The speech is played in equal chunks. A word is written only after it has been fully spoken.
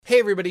Hey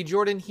everybody,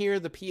 Jordan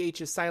here, the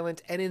PH is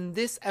silent, and in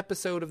this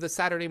episode of the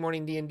Saturday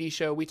Morning D&D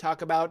Show, we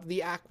talk about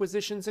the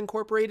Acquisitions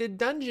Incorporated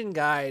Dungeon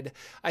Guide.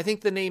 I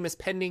think the name is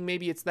pending,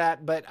 maybe it's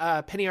that, but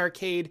Penny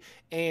Arcade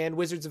and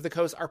Wizards of the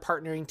Coast are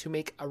partnering to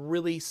make a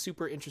really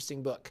super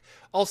interesting book.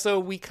 Also,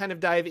 we kind of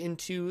dive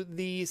into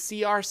the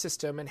CR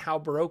system and how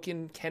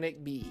broken can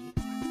it be.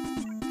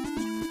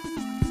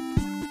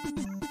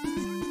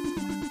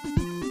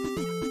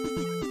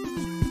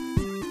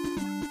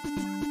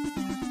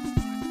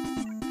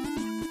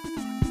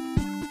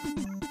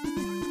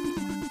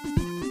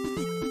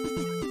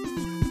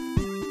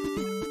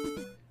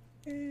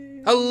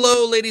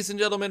 Hello, ladies and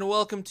gentlemen.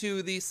 Welcome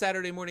to the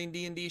Saturday Morning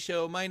D&D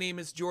Show. My name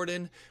is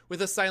Jordan,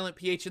 with a silent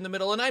PH in the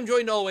middle, and I'm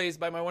joined always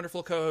by my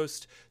wonderful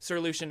co-host, Sir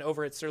Lucian,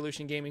 over at Sir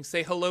Lucian Gaming.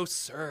 Say hello,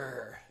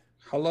 sir.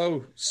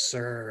 Hello,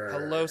 sir.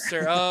 Hello,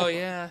 sir. Oh,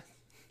 yeah.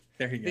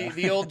 There you go.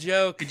 The old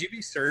joke. Could you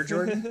be Sir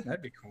Jordan?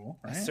 That'd be cool,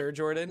 right? Sir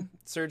Jordan.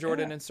 Sir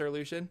Jordan and Sir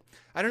Lucian.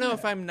 I don't know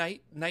if I'm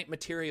knight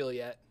material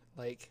yet.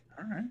 Like,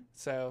 all right.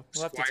 So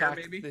we'll have to Squire, talk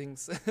maybe?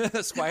 things.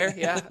 Squire,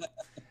 yeah.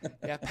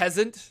 Yeah,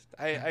 peasant.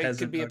 I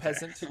could be a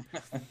peasant.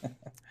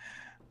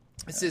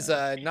 This is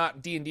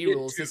not D&D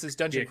rules. This is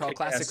Dungeon Crawl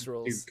Classics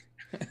rules,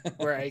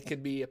 where I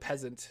could be a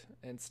peasant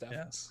and stuff.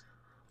 Yes.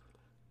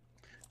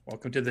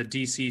 Welcome to the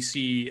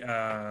DCC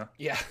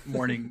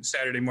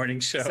Saturday morning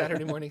show.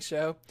 Saturday morning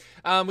show.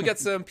 We got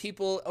some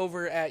people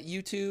over at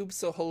YouTube.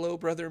 So hello,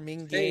 Brother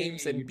Ming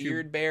Games and YouTube.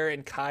 Beard Bear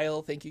and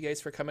Kyle. Thank you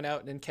guys for coming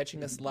out and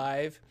catching us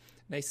live.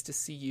 Nice to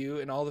see you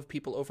and all the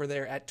people over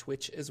there at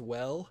Twitch as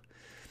well.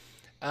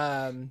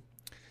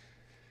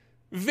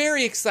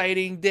 Very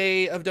exciting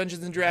day of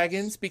Dungeons &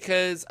 Dragons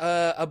because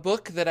a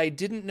book that I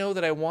didn't know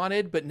that I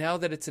wanted, but now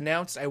that it's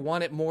announced, I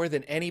want it more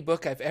than any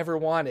book I've ever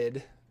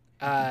wanted,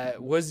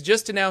 was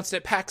just announced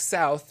at PAX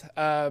South.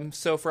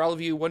 So for all of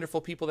you wonderful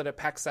people that at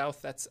PAX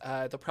South, that's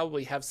they'll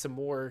probably have some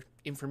more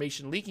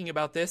information leaking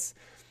about this.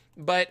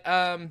 But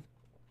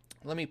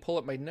let me pull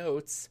up my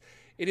notes.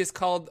 It is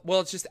called,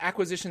 it's just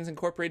Acquisitions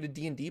Incorporated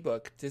D&D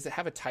book. Does it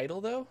have a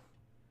title, though?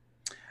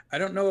 I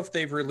don't know if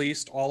they've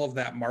released all of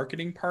that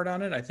marketing part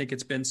on it. I think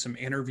it's been some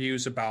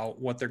interviews about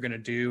what they're going to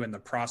do and the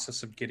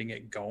process of getting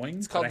it going.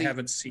 It's called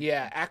haven't seen.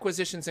 Yeah,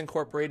 Acquisitions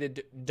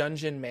Incorporated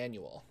Dungeon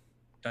Manual.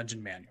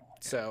 Dungeon Manual.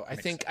 So I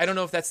think, I don't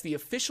know if that's the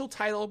official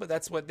title, but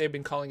that's what they've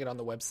been calling it on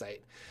the website.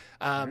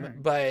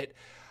 But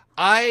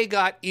I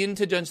got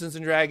into Dungeons &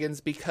 Dragons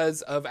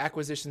because of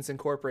Acquisitions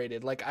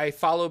Incorporated. Like, I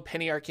followed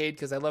Penny Arcade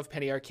because I love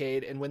Penny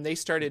Arcade. And when they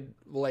started,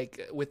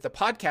 like, with the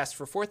podcast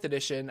for 4th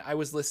edition, I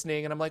was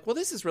listening and I'm like, well,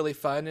 this is really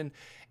fun.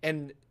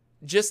 And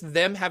just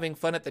them having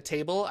fun at the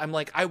table, I'm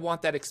like, I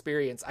want that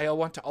experience. I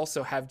want to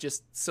also have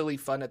just silly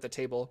fun at the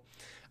table.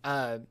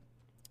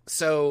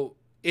 So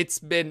it's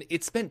been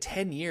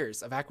 10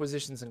 years of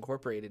Acquisitions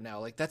Incorporated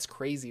now. Like, that's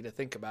crazy to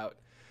think about.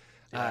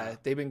 Yeah.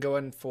 They've been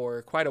going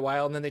for quite a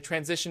while, and then they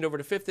transitioned over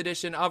to 5th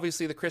edition.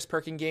 Obviously, the Chris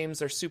Perkin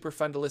games are super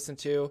fun to listen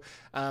to.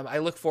 I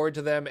look forward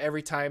to them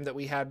every time that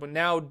we had. But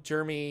now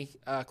Jeremy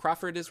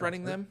Crawford is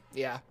running them.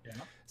 Yeah.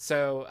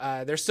 So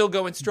they're still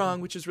going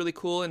strong, which is really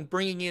cool, and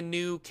bringing in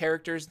new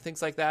characters and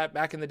things like that.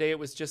 Back in the day, it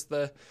was just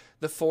the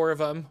 4 of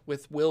them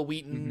with Will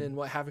Wheaton and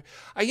what have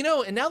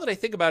you. And now that I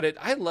think about it,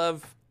 I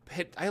love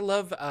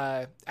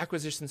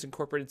Acquisitions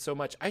Incorporated so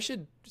much. I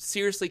should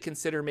seriously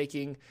consider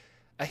making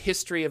a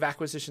history of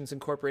Acquisitions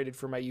Incorporated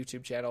for my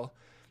YouTube channel.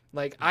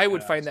 Like, I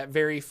would find that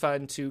very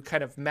fun to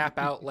kind of map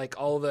out like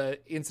all the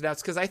ins and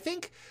outs. Cause I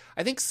think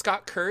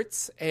Scott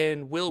Kurtz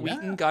and Will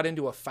Wheaton got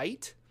into a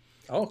fight.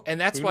 Oh,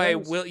 and that's why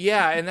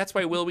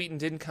Will Wheaton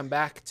didn't come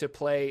back to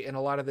play in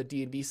a lot of the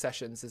D&D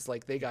sessions, is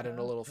like they got in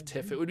a little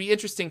tiff. It would be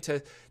interesting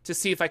to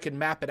see if I could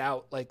map it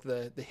out, like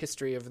the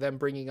history of them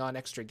bringing on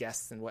extra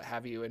guests and what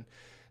have you, and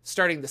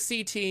starting the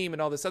C team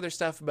and all this other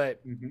stuff.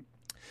 But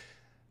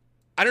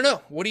I don't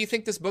know. What do you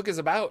think this book is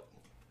about?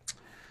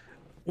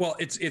 Well,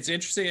 it's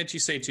interesting that you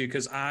say too,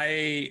 because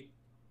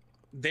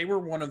they were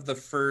one of the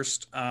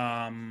first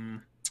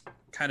kind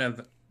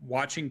of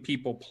watching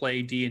people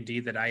play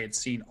D&D that I had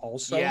seen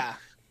also. Yeah.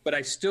 But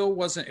I still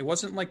wasn't. It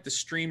wasn't like the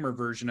streamer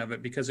version of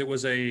it, because it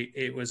was a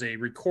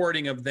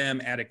recording of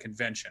them at a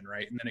convention,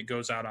 right? And then it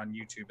goes out on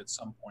YouTube at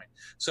some point.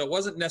 So it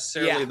wasn't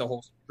necessarily the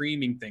whole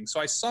streaming thing.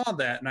 So I saw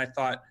that and I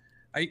thought,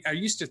 I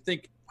used to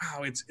think,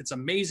 wow, it's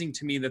amazing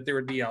to me that there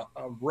would be a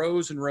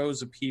rows and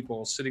rows of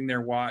people sitting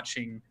there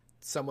watching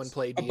someone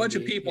play D&D. A bunch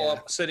of people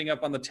sitting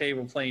up on the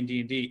table playing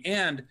D&D.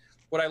 And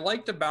what I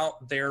liked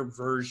about their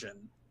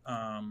version,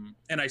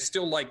 and I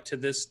still like to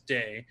this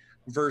day,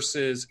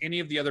 versus any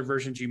of the other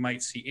versions you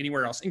might see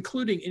anywhere else,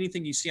 including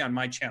anything you see on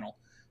my channel,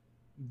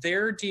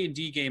 their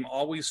D&D game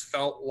always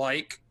felt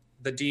like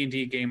the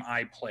D&D game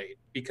I played,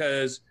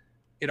 because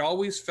it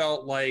always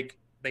felt like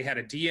they had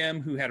a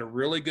DM who had a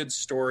really good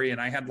story,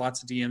 and I had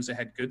lots of DMs that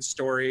had good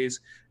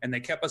stories, and they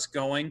kept us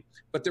going.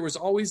 But there was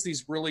always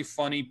these really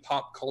funny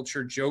pop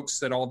culture jokes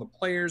that all the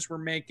players were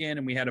making,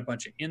 and we had a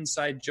bunch of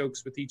inside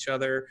jokes with each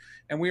other,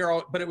 and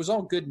but it was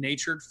all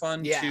good-natured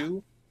fun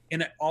too.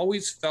 And it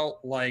always felt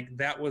like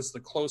that was the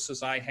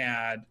closest I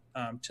had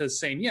to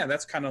saying, yeah,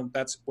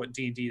 that's what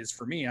D&D is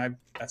for me.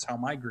 That's how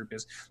my group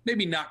is.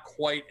 Maybe not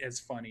quite as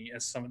funny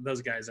as some of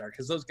those guys are,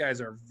 because those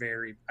guys are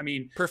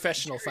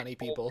professional funny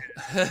people.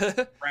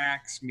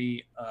 Cracks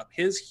me up.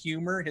 His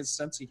humor, his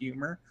sense of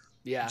humor,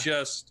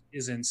 just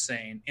is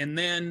insane. And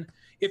then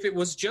if it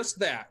was just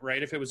that,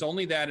 right? If it was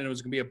only that, and it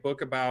was going to be a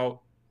book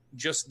about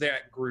just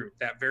that group,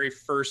 that very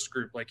first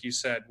group, like you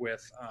said,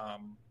 with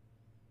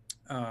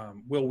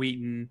Will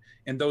Wheaton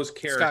and those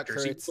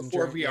characters, even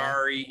before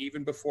Viari,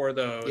 even before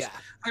those,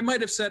 I might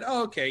have said,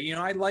 oh, okay,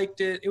 I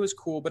liked it. It was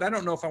cool, but I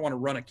don't know if I want to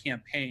run a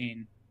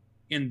campaign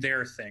in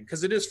their thing,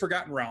 because it is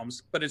Forgotten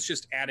Realms, but it's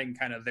just adding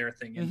kind of their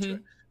thing into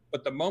it.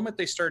 But the moment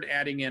they started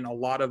adding in a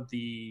lot of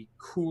the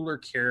cooler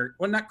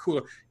not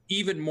cooler,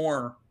 even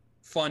more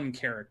fun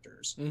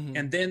characters,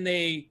 and then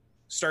they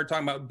started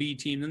talking about B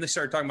team, then they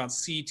started talking about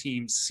C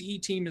team. C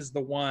team is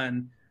the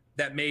one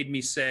that made me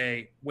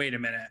say, wait a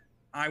minute,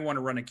 I want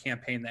to run a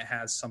campaign that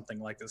has something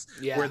like this,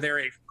 where they're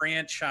a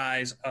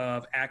franchise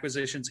of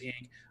Acquisitions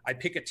Inc. I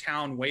pick a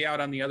town way out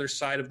on the other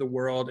side of the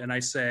world, and I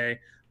say,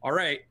 all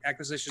right,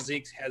 Acquisitions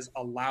Inc. has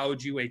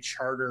allowed you a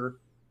charter.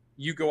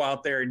 You go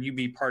out there and you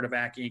be part of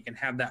AC Inc. and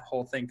have that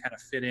whole thing kind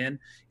of fit in.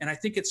 And I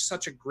think it's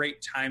such a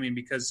great timing,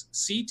 because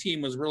C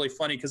Team was really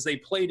funny because they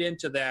played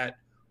into that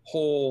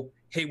whole,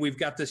 hey, we've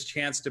got this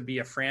chance to be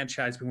a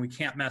franchise, but we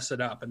can't mess it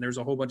up. And there's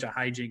a whole bunch of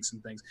hijinks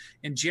and things.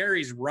 And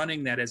Jerry's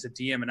running that as a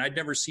DM, and I'd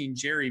never seen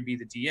Jerry be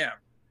the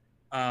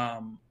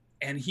DM.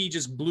 And he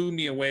just blew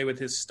me away with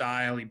his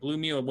style. He blew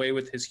me away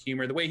with his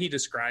humor, the way he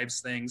describes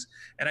things.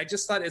 And I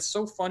just thought it's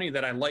so funny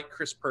that I like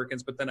Chris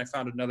Perkins, but then I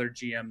found another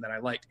GM that I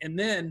liked. And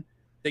then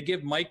they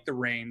give Mike the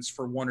reins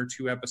for 1 or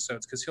 2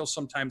 episodes, because he'll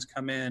sometimes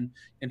come in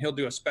and he'll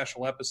do a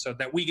special episode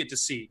that we get to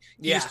see.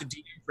 He used to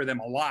DM for them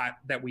a lot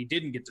that we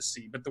didn't get to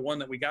see, but the one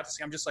that we got to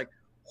see, I'm just like,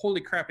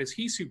 holy crap, is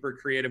he super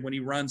creative when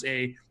he runs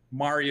a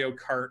Mario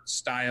Kart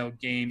style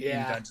game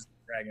in Dungeons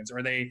 & Dragons,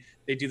 or they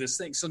do this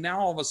thing. So now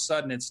all of a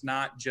sudden it's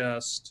not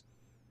just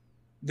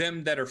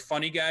them that are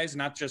funny guys,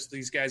 not just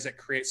these guys that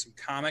create some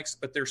comics,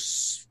 but they're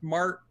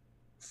smart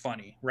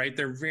funny, right?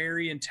 They're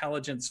very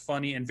intelligent,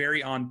 funny, and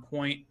very on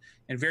point,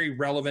 and very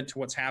relevant to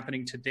what's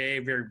happening today,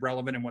 very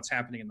relevant in what's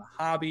happening in the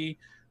hobby.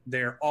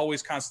 They're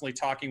always constantly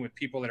talking with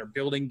people that are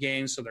building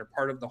games, so they're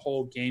part of the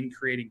whole game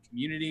creating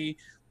community.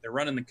 They're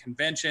running the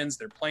conventions.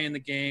 They're playing the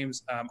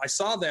games. I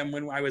saw them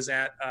when I was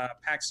at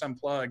PAX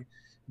Unplugged.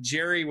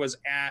 Jerry was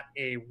at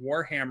a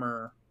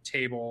Warhammer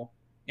table,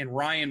 and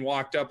Ryan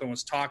walked up and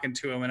was talking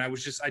to him, and I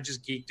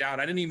just geeked out.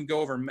 I didn't even go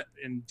over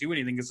and do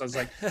anything, because I was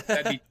like,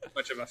 that'd be too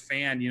much of a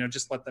fan,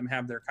 just let them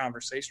have their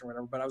conversation or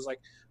whatever. But I was like,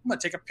 I'm gonna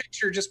take a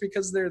picture just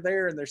because they're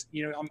there, and there's,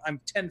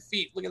 I'm 10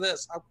 feet. Look at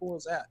this. How cool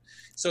is that?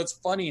 So it's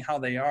funny how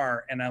they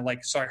are. And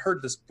I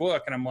heard this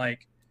book, and I'm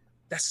like,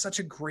 that's such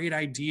a great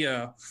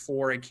idea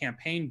for a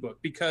campaign book,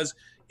 because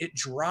it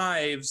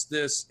drives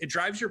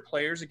your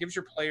players. It gives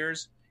your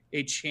players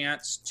a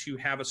chance to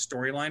have a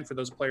storyline for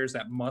those players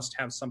that must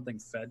have something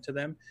fed to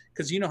them.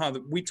 Because how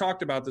we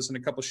talked about this in a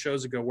couple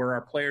shows ago, where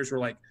our players were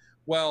like,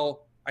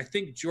 well, I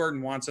think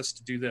Jordan wants us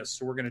to do this,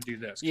 so we're going to do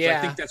this.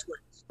 I think that's where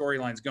the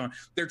storyline's going.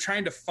 They're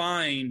trying to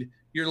find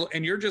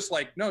you're just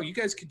like, no, you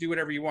guys can do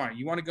whatever you want.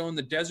 You want to go in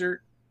the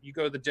desert, you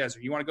go to the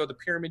desert. You want to go to the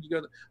pyramid, you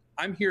go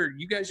I'm here.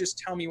 You guys just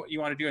tell me what you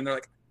want to do. And they're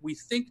like, we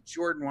think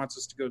Jordan wants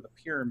us to go to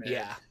the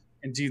pyramid.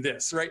 And do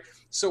this, right?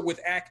 So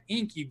with AC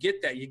Inc., you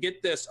get that. You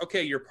get this,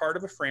 okay, you're part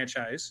of a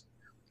franchise,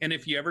 and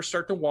if you ever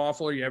start to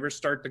waffle, or you ever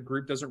start the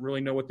group doesn't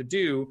really know what to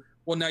do,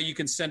 well, now you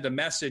can send a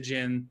message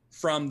in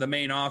from the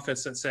main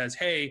office that says,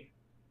 hey,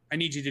 I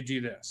need you to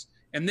do this.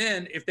 And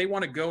then if they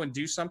want to go and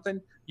do something,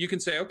 you can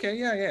say,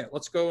 okay,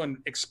 let's go and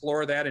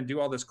explore that and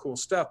do all this cool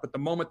stuff. But the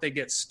moment they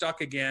get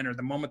stuck again, or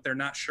the moment they're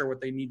not sure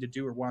what they need to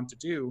do or want to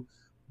do,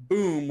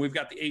 boom, we've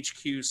got the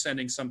HQ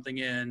sending something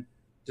in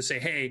to say,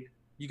 hey,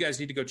 you guys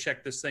need to go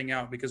check this thing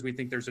out, because we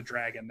think there's a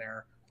dragon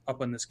there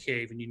up in this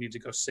cave, and you need to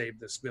go save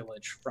this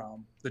village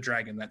from the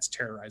dragon that's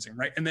terrorizing,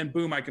 right? And then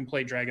boom, I can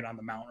play Dragon on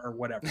the Mountain or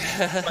whatever.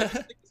 But I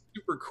think it's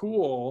super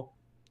cool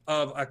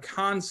of a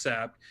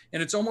concept,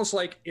 and it's almost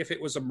like if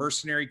it was a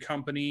mercenary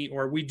company,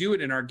 or we do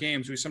it in our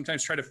games, we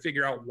sometimes try to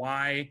figure out,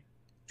 why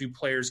do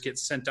players get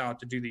sent out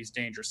to do these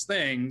dangerous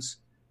things?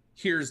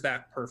 Here's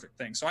that perfect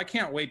thing. So I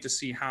can't wait to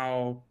see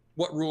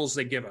what rules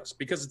they give us,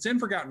 because it's in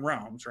Forgotten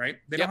Realms, right?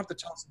 They don't have to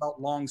tell us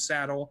about Long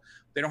Saddle.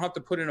 They don't have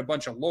to put in a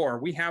bunch of lore.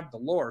 We have the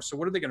lore. So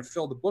what are they going to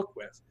fill the book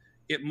with?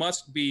 It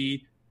must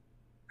be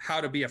how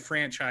to be a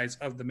franchise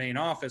of the main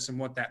office and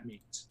what that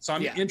means. So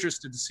I'm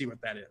interested to see what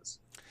that is.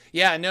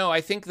 Yeah, no, I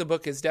think the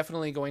book is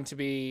definitely going to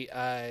be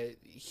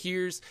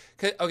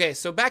okay,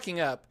 so backing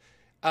up,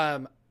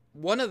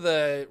 one of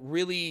the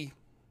really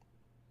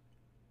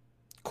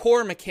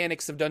core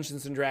mechanics of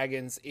Dungeons and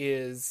Dragons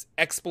is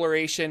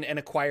exploration and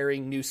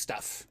acquiring new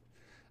stuff.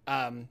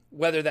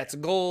 Whether that's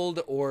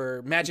gold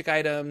or magic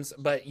items,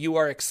 but you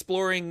are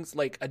exploring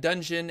like a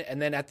dungeon,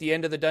 and then at the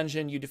end of the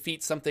dungeon you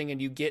defeat something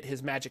and you get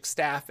his magic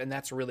staff, and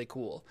that's really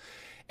cool.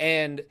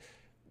 And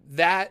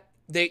that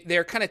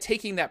they're kind of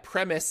taking that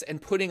premise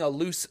and putting a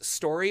loose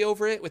story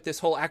over it with this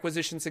whole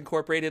Acquisitions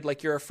Incorporated,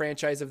 like you're a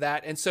franchise of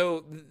that. And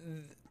so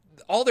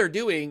all they're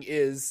doing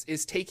is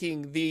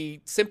taking the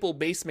simple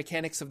base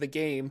mechanics of the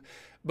game,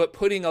 but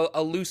putting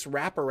a loose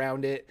wrap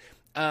around it,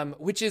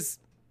 which is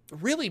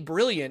really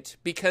brilliant,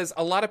 because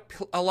a lot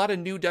of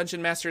new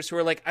dungeon masters who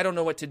are like, I don't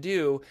know what to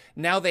do,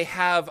 now they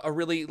have a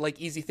really like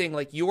easy thing.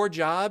 Like, your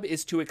job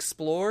is to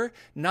explore,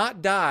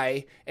 not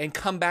die, and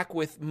come back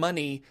with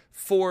money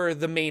for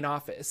the main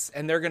office,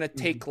 and they're going to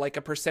take like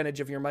a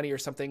percentage of your money or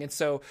something. And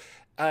so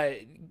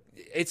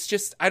it's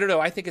just, I don't know,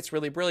 I think it's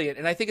really brilliant,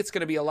 and I think it's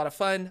going to be a lot of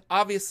fun.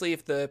 Obviously,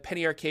 if the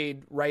Penny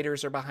Arcade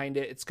writers are behind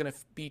it, it's going to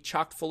be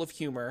chock full of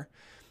humor.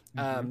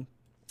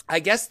 I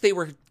guess they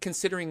were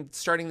considering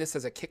starting this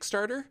as a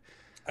Kickstarter.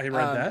 I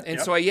read that. And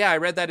so, I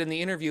read that in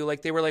the interview.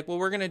 Like, they were like, well,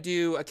 we're going to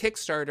do a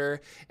Kickstarter,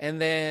 and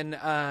then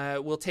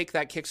we'll take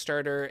that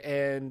Kickstarter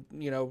and,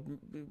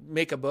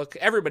 make a book.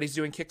 Everybody's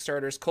doing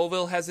Kickstarters.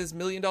 Colville has his $1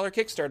 million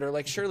Kickstarter.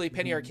 Like, surely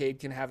Penny Arcade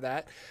can have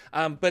that.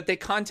 But they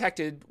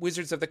contacted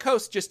Wizards of the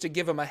Coast just to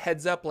give them a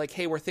heads up, like,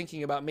 hey, we're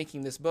thinking about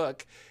making this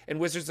book. And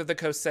Wizards of the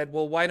Coast said,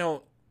 well, why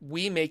don't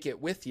we make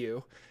it with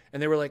you?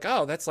 And they were like,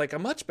 oh, that's like a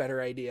much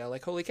better idea.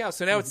 Like, holy cow.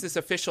 So now it's this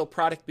official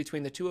product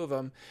between the two of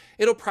them.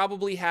 It'll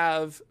probably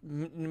have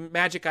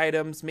magic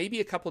items, maybe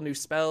a couple new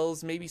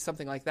spells, maybe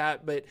something like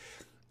that. But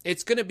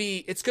it's going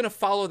to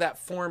follow that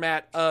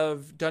format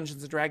of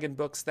Dungeons & Dragons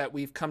books that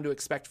we've come to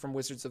expect from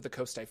Wizards of the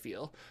Coast, I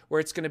feel. Where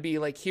it's going to be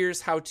like, here's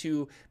how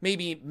to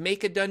maybe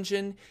make a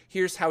dungeon.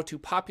 Here's how to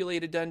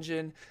populate a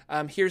dungeon.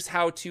 Here's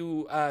how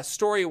to,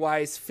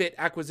 story-wise, fit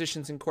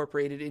Acquisitions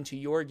Incorporated into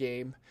your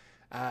game.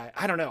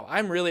 I don't know.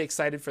 I'm really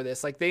excited for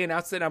this. Like, they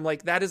announced it. I'm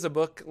like, that is a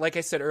book, like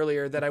I said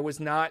earlier, that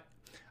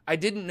I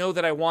didn't know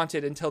that I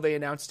wanted until they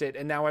announced it.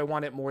 And now I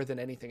want it more than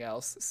anything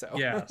else. So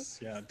yes,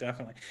 yeah,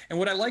 definitely. And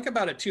what I like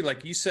about it too,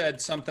 like you said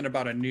something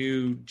about a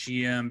new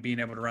GM being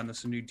able to run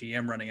this, a new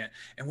DM running it.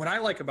 And what I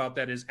like about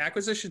that is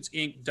Acquisitions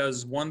Inc.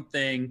 does one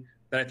thing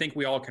that I think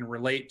we all can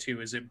relate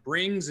to, is it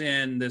brings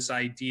in this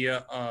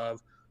idea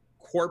of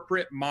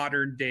corporate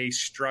modern day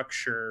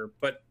structure,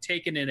 but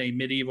taken in a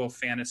medieval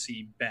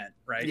fantasy bent,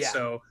 right? Yeah.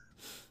 So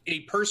a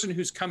person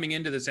who's coming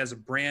into this as a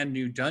brand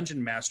new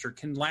dungeon master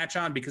can latch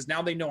on, because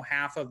now they know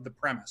half of the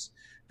premise.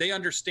 They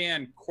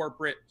understand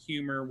corporate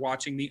humor,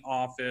 watching The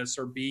Office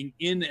or being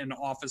in an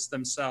office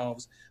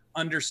themselves,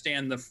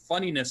 understand the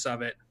funniness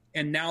of it,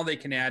 and now they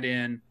can add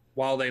in,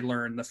 while they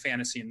learn, the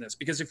fantasy in this.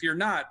 Because if you're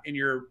not, and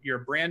you're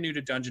brand new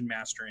to dungeon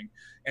mastering,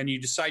 and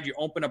you decide you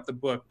open up the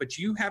book, but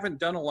you haven't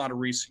done a lot of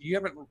research, you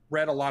haven't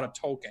read a lot of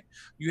Tolkien,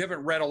 you haven't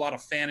read a lot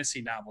of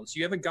fantasy novels,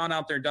 you haven't gone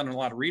out there and done a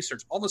lot of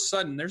research, all of a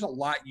sudden there's a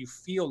lot you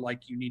feel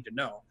like you need to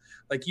know.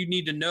 Like, you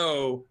need to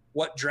know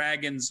what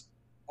dragons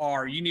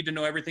are. You need to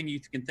know everything you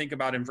can think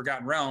about in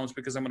Forgotten Realms,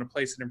 because I'm going to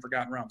place it in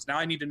Forgotten Realms. Now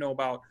I need to know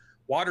about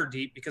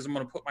Waterdeep, because I'm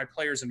going to put my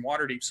players in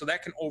Waterdeep. So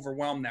that can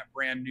overwhelm that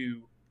brand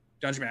new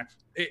dungeon map.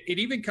 It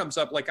even comes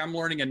up, like, I'm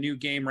learning a new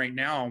game right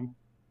now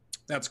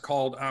that's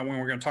called, when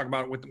we're going to talk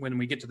about it when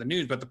we get to the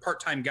news, but the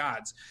Part-Time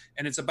Gods.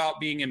 And it's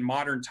about being in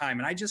modern time.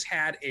 And I just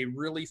had a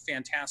really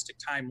fantastic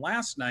time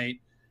last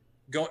night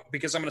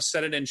because I'm going to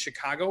set it in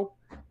Chicago.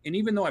 And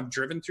even though I've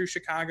driven through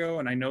Chicago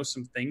and I know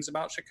some things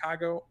about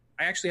Chicago,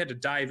 I actually had to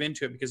dive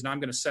into it because now I'm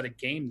going to set a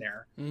game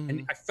there.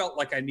 And I felt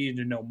like I needed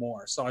to know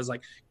more. So I was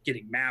like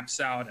getting maps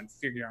out and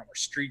figuring out where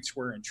streets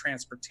were and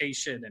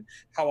transportation and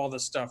how all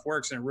this stuff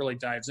works. And it really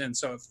dives in.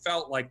 So it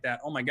felt like that,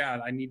 oh my God,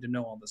 I need to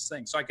know all this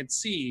thing. So I could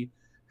see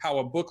how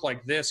a book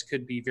like this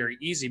could be very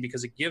easy,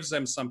 because it gives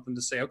them something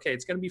to say, okay,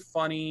 it's going to be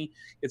funny.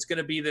 It's going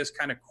to be this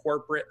kind of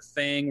corporate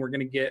thing. We're going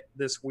to get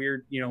this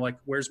weird, like,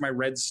 where's my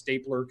red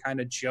stapler kind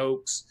of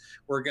jokes.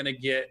 We're going to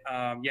get,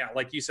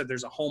 like you said,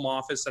 there's a home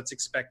office that's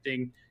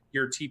expecting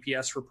your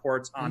TPS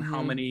reports on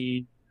how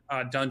many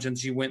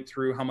dungeons you went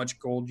through, how much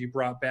gold you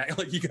brought back.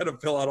 Like, you got to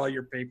fill out all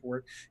your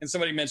paperwork. And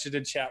somebody mentioned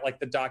in chat, like,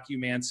 the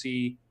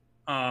Documancy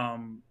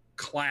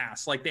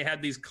class. Like, they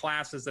had these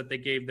classes that they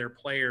gave their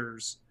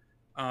players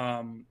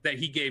that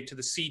he gave to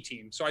the C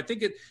team. So I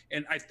think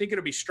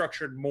it'll be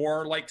structured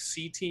more like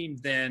C team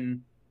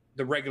than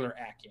the regular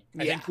Acking.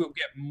 I think we'll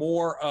get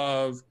more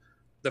of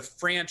the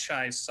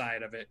franchise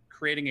side of it,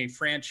 creating a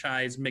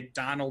franchise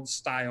McDonald's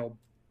style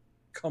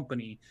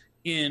company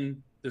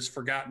in this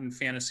forgotten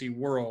fantasy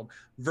world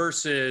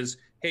versus,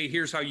 hey,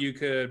 here's how you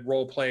could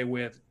role play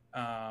with,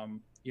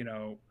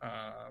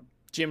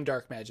 Jim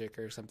Dark Magic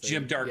or something.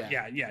 Jim Dark,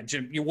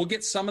 Jim. We'll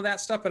get some of that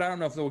stuff, but I don't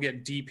know if they'll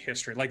get deep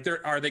history. Like,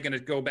 are they going to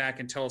go back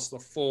and tell us the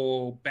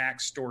full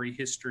backstory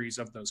histories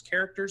of those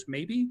characters?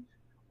 Maybe,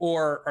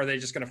 or are they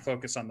just going to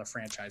focus on the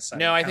franchise side?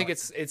 No, I think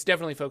it's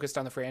definitely focused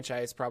on the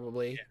franchise.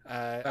 Probably.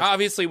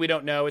 Obviously, we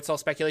don't know. It's all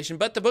speculation.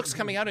 But the book's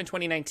coming out in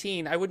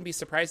 2019. I wouldn't be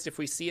surprised if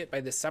we see it by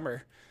this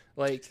summer.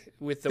 Like,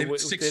 with the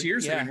 6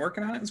 years they've been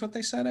working on it, is what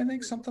they said. I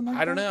think something like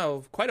that. I don't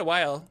know, quite a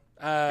while.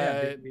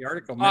 The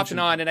article off and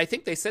on, and I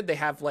think they said they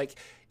have like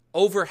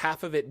over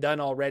half of it done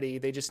already.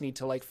 They just need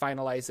to like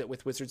finalize it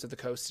with Wizards of the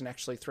Coast and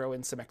actually throw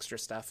in some extra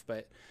stuff.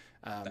 But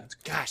That's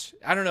cool. Gosh,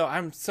 I don't know.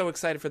 I'm so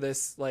excited for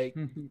this. Like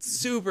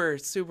super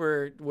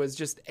was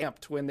just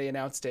amped when they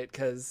announced it,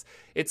 because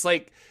it's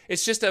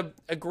just a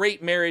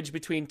great marriage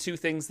between two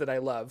things that I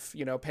love,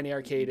 Penny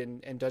Arcade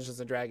and Dungeons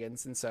and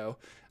Dragons. And so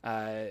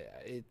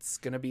it's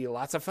going to be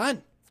lots of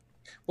fun.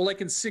 Well, like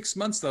in 6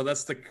 months, though,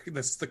 that's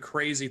the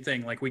crazy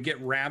thing. Like we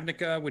get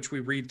Ravnica, which we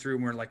read through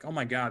and we're like, oh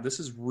my God, this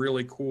is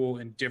really cool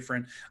and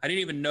different. I didn't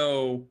even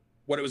know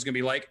what it was going to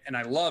be like, and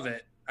I love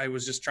it. I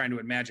was just trying to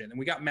imagine. And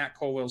we got Matt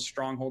Colville's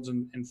Strongholds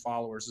and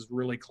Followers is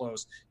really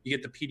close. You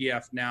get the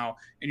PDF now,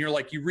 and you're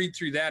like, you read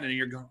through that and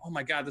you're going, oh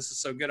my God, this is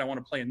so good. I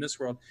want to play in this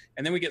world.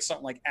 And then we get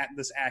something like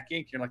this Ack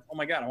Inc. You're like, oh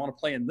my God, I want to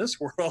play in this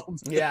world.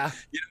 Yeah.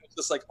 It's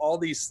just like all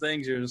these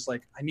things. You're just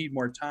like, I need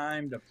more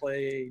time to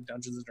play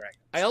Dungeons and Dragons.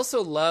 I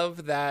also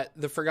love that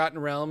the Forgotten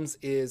Realms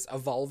is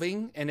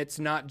evolving, and it's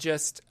not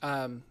just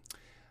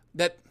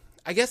that.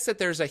 I guess that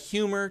there's a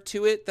humor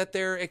to it that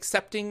they're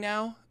accepting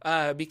now,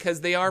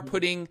 because they are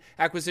putting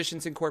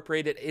Acquisitions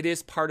Incorporated. It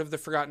is part of the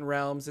Forgotten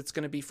Realms. It's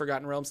going to be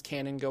Forgotten Realms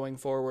canon going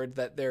forward,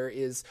 that there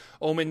is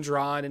Omen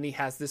Drawn, and he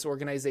has this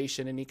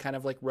organization, and he kind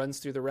of like runs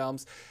through the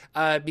realms.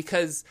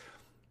 Backing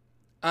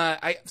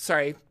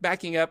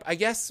up, I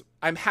guess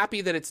I'm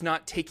happy that it's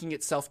not taking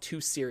itself too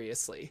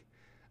seriously.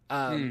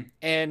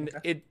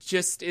 It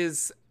just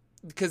is,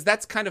 because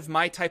that's kind of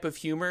my type of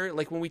humor.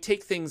 Like when we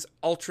take things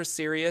ultra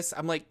serious,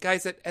 I'm like,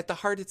 guys, at the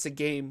heart, it's a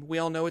game. We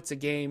all know it's a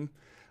game.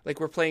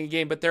 Like we're playing a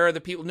game, but there are the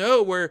people,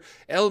 no, where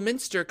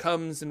Elminster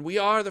comes and we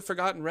are the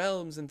Forgotten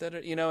Realms, and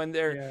and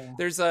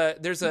there's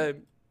a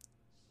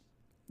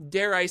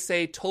dare I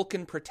say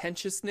Tolkien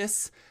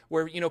pretentiousness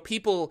where,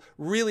 people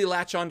really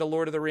latch on to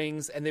Lord of the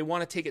Rings and they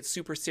want to take it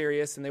super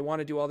serious and they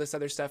want to do all this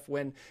other stuff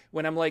when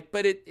I'm like,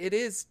 but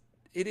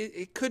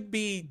it could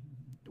be,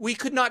 we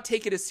could not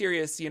take it as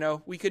serious,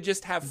 we could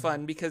just have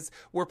fun because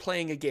we're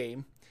playing a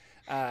game.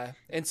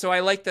 And so I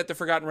like that the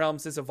Forgotten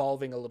Realms is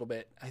evolving a little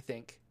bit, I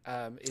think.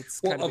 It's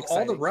kind of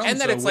exciting. All the realms,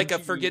 and that it's like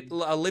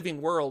a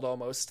living world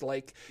almost.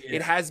 Like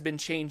it has been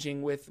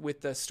changing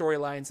with the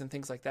storylines and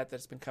things like that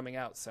that's been coming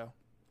out. So.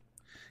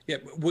 Yeah,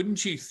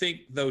 wouldn't you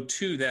think, though,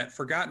 too, that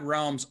Forgotten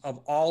Realms, of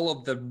all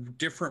of the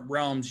different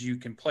realms you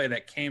can play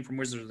that came from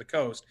Wizards of the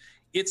Coast,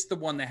 it's the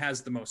one that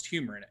has the most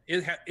humor in it.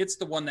 It's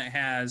the one that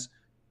has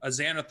a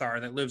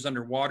Xanathar that lives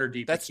under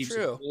Waterdeep. That's that keeps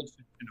true. A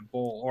goldfish in a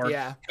bowl, or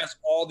has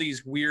all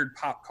these weird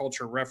pop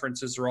culture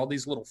references or all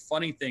these little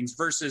funny things,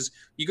 versus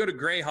you go to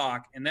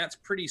Greyhawk and that's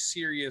pretty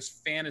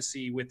serious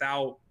fantasy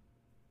without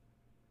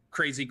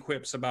crazy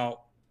quips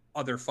about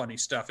other funny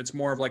stuff. It's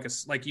more of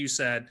like you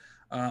said,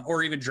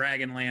 or even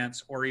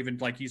Dragonlance, or even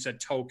like you said,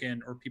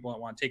 Tolkien, or people that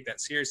want to take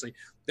that seriously.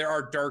 There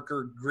are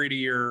darker,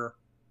 grittier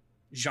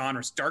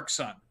genres. Dark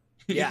Sun,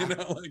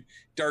 like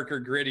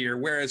darker, grittier.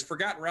 Whereas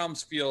Forgotten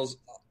Realms feels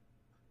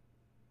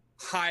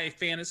high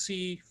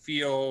fantasy,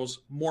 feels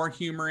more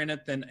humor in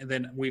it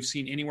than we've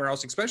seen anywhere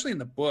else, especially in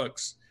the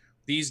books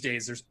these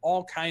days. There's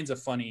all kinds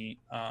of funny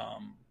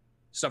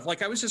stuff.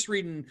 Like I was just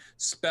reading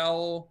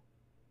spell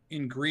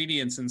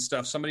ingredients and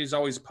stuff. Somebody's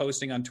always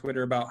posting on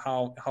Twitter about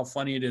how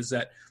funny it is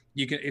that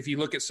you can, if you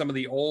look at some of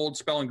the old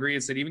spell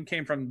ingredients that even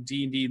came from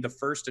D&D, the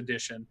first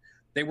edition,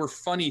 they were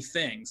funny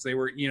things. They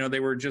were, they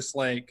were just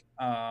like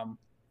I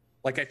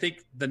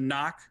think the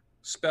knock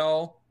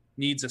spell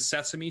needs a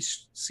sesame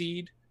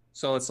seed.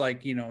 So it's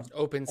like,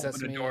 open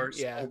sesame,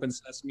 open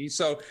sesame.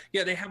 So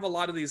they have a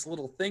lot of these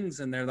little things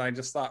in there that I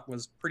just thought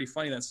was pretty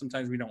funny that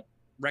sometimes we don't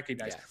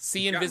recognize.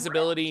 See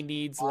invisibility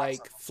needs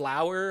like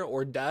flour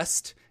or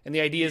dust, and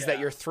the idea is that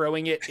you're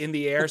throwing it in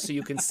the air so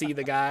you can see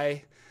the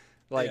guy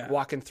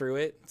walking through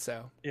it.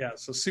 So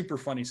so super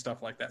funny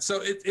stuff like that.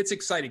 So it's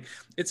exciting.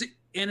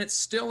 It's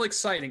still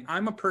exciting.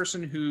 I'm a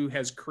person who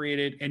has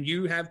created, and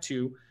you have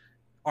too,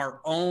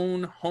 our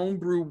own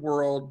homebrew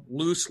world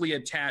loosely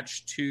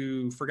attached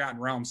to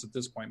Forgotten Realms at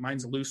this point.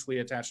 Mine's loosely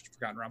attached to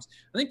Forgotten Realms.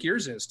 I think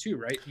yours is too,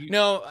 right?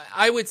 No,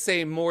 I would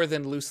say more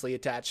than loosely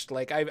attached.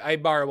 Like I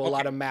borrow a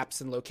lot of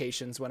maps and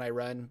locations when I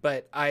run,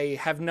 but I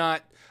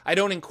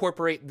don't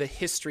incorporate the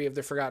history of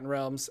the Forgotten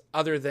Realms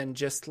other than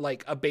just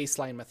like a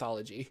baseline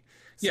mythology.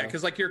 So. Yeah,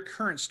 because like your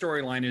current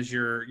storyline is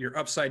your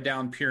upside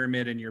down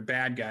pyramid and your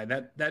bad guy.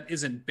 That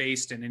isn't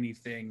based in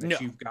anything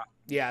that you've got.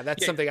 Yeah,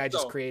 that's something I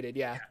just created.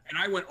 Yeah, and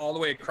I went all the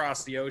way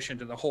across the ocean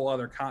to the whole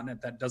other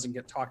continent that doesn't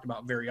get talked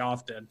about very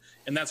often,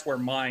 and that's where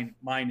mine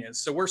is.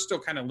 So we're still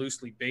kind of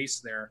loosely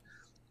based there,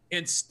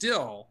 and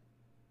still,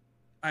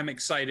 I'm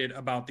excited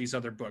about these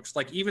other books.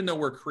 Like even though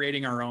we're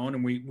creating our own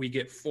and we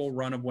get full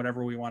run of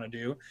whatever we want to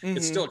do,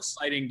 it's still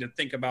exciting to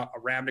think about a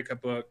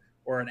Ravnica book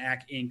or an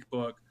Ack Inc.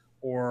 book,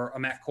 or a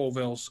Matt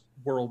Colville's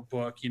world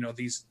book,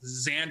 these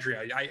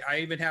Xandria. I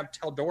even have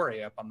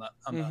Teldore up on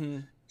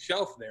the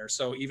shelf there.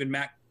 So even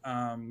Matt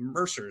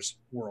Mercer's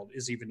world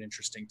is even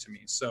interesting to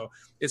me. So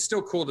it's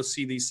still cool to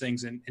see these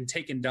things and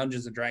taking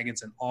Dungeons and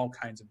Dragons in all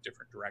kinds of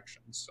different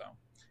directions. So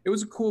it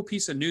was a cool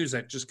piece of news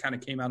that just kind of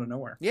came out of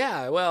nowhere.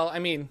 Yeah, well, I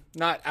mean,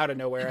 not out of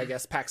nowhere. I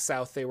guess PAX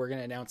South, they were going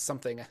to announce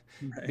something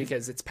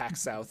because it's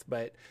PAX South.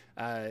 But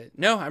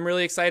no, I'm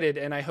really excited,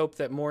 and I hope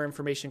that more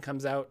information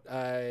comes out.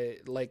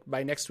 Like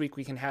by next week,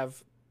 we can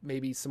have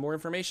maybe some more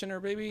information, or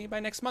maybe by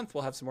next month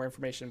we'll have some more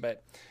information.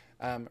 But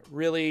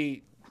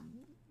really,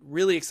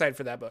 really excited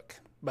for that book.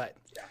 But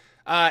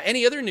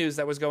any other news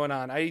that was going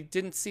on? I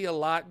didn't see a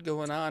lot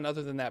going on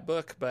other than that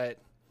book, but...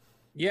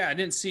 Yeah, I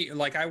didn't see,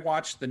 like, I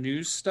watched the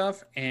news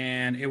stuff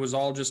and it was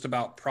all just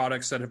about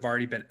products that have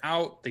already been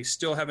out. They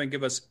still haven't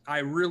given us, I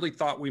really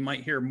thought we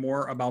might hear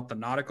more about the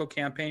Nautical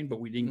campaign,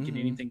 but we didn't get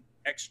anything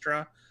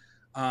extra.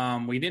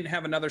 We didn't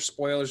have another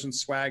spoilers and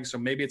swag, so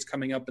maybe it's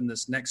coming up in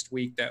this next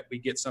week that we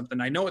get something.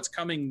 I know it's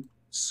coming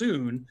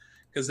soon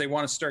because they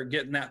want to start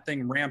getting that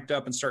thing ramped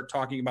up and start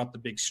talking about the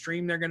big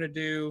stream they're going to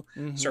do,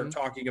 start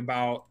talking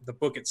about the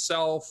book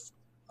itself.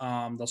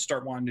 They'll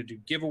start wanting to do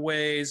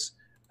giveaways.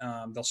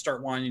 They'll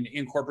start wanting to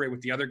incorporate with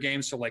the other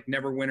games. So like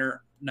Neverwinter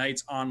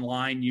Nights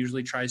Online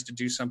usually tries to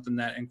do something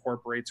that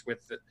incorporates with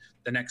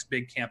the next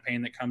big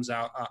campaign that comes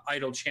out.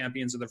 Idle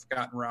Champions of the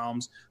Forgotten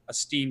Realms, a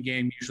Steam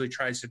game, usually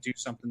tries to do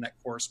something that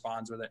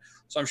corresponds with it.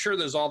 So I'm sure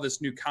there's all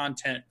this new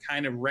content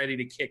kind of ready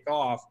to kick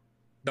off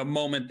the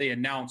moment they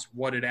announce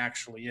what it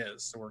actually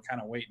is. So we're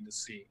kind of waiting to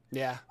see.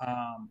 Yeah.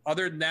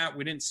 Other than that,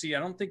 we didn't see, I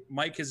don't think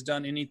Mike has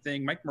done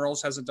anything. Mike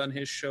Merles hasn't done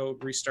his show,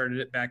 restarted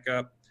it back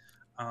up.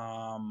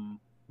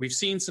 We've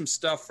seen some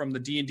stuff from the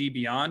D&D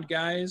Beyond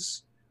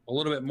guys, a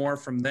little bit more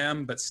from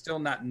them, but still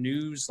not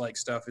news-like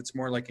stuff. It's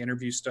more like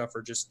interview stuff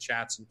or just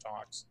chats and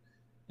talks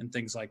and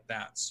things like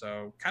that.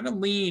 So kind of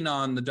lean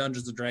on the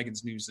Dungeons &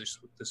 Dragons news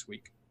this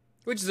week.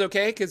 Which is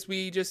okay, because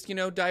we just,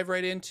 dive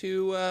right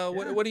into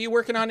what are you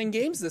working on in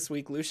games this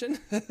week, Lucian?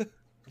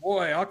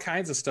 Boy, all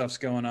kinds of stuff's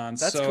going on.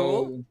 That's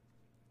cool.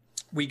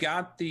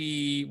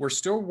 We're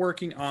still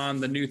working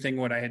on the new thing,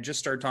 what I had just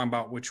started talking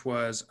about, which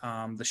was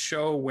the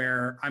show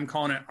where I'm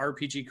calling it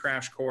RPG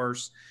Crash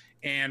Course,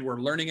 and we're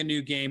learning a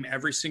new game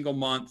every single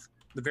month.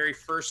 The very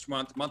first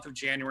month of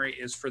January,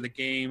 is for the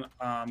game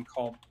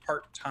called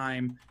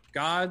Part-Time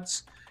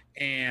Gods,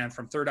 and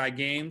from Third Eye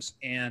Games.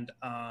 And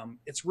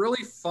it's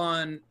really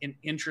fun and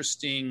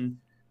interesting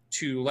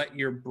to let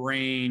your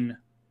brain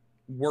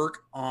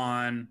work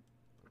on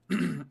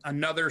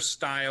another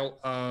style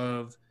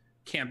of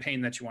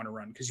campaign that you want to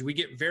run, because we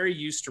get very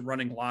used to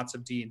running lots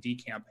of D&D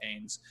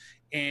campaigns,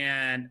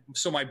 and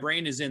so my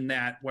brain is in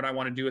that, what I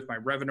want to do with my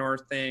Revenor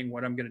thing,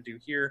 what I'm going to do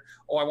here.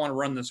 I want to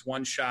run this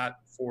one shot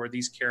for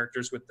these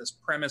characters with this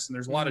premise, and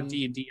there's a lot of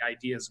D&D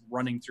ideas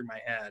running through my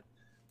head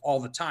all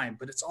the time.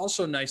 But it's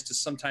also nice to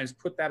sometimes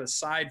put that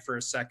aside for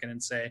a second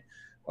and say,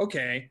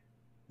 okay,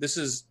 this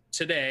is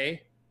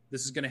today,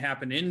 this is going to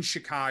happen in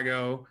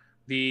Chicago.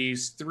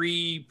 These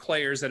 3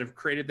 players that have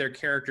created their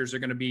characters are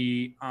going to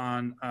be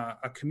on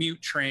a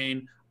commute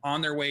train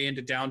on their way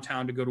into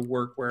downtown to go to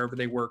work wherever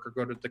they work, or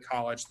go to the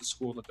college, the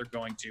school that they're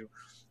going to.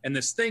 And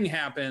this thing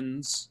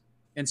happens.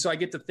 And so I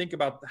get to think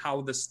about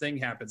how this thing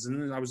happens.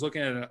 And then I was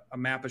looking at a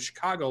map of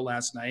Chicago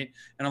last night,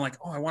 and I'm like,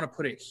 I want to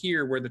put it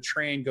here where the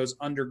train goes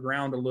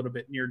underground a little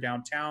bit near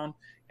downtown.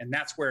 And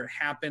that's where it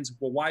happens.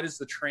 Well, why does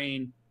the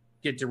train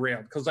get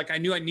derailed? Because I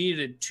knew I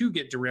needed it to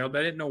get derailed, but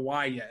I didn't know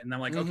why yet. And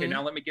I'm like, okay,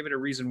 now let me give it a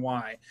reason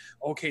why.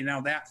 Okay,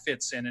 now that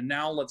fits in, and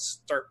now let's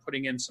start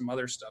putting in some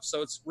other stuff.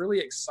 So it's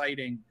really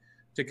exciting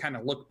to kind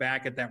of look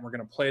back at that. We're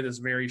going to play this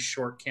very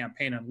short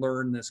campaign and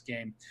learn this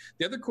game.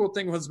 The other cool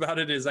thing was about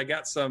it is I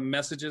got some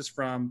messages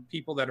from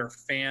people that are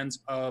fans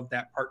of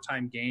that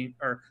Part-Time game,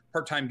 or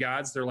Part-Time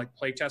Gods. They're like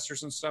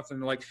playtesters and stuff,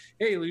 and they're like,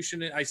 hey,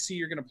 Lucian, I see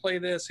you're going to play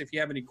this. If you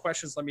have any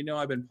questions, let me know.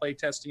 I've been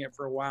playtesting it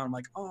for a while. I'm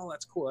like, oh,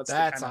 that's cool. That's the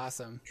kind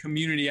awesome of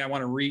community I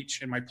want to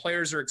reach. And my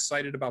players are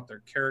excited about their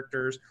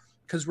characters,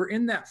 because we're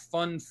in that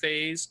fun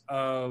phase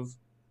of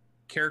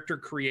character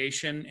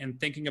creation and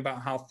thinking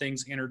about how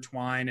things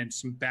intertwine and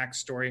some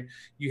backstory.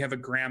 You have a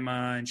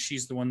grandma, and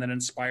she's the one that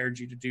inspired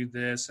you to do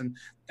this. And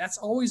that's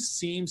always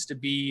seems to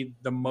be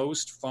the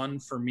most fun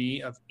for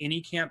me of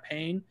any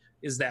campaign,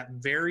 is that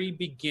very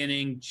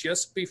beginning,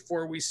 just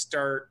before we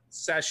start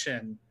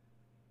session.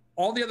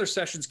 All the other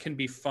sessions can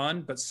be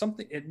fun, but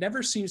it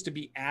never seems to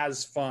be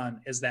as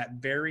fun as that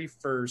very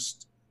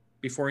first,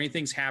 before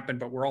anything's happened,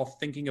 but we're all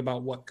thinking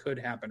about what could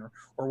happen,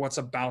 or what's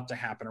about to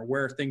happen, or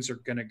where things are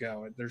going to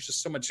go. There's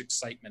just so much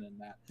excitement in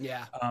that.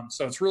 Yeah.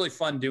 So it's really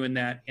fun doing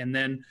that. And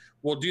then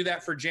we'll do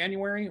that for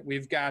January.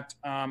 We've got,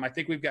 I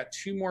think we've got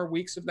 2 more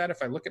weeks of that.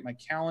 If I look at my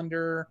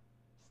calendar,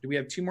 do we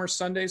have 2 more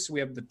Sundays? So we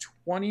have the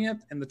 20th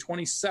and the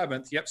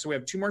 27th. Yep. So we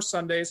have 2 more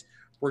Sundays.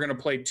 We're going to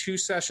play 2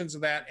 sessions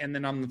of that. And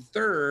then on the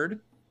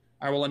 3rd,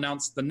 I will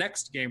announce the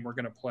next game we're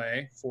going to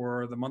play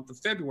for the month of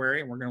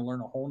February. And we're going to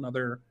learn a whole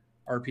nother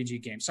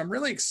RPG game. So I'm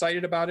really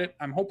excited about it.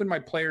 I'm hoping my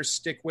players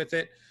stick with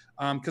it,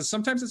 because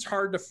sometimes it's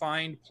hard to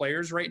find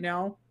players right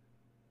now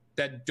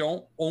that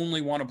don't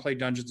only want to play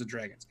Dungeons &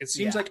 Dragons. It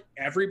seems like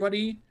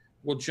everybody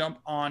will jump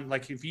on.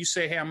 Like if you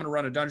say, hey, I'm going to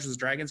run a Dungeons &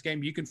 Dragons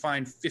game, you can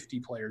find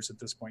 50 players at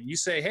this point. You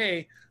say,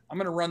 hey, I'm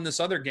going to run this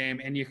other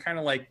game, and you kind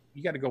of like,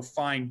 you got to go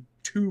find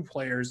 2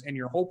 players, and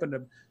you're hoping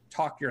to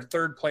talk your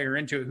 3rd player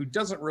into it who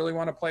doesn't really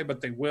want to play, but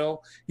they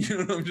will.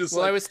 I'm just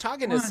I was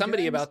talking to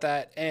somebody about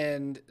that,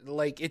 and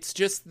like it's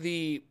just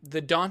the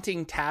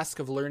daunting task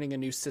of learning a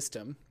new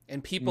system.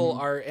 and people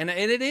are, and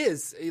it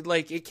is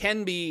like, it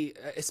can be,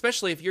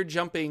 especially if you're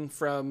jumping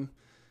from,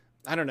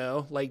 I don't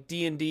know, like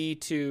D&D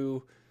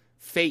to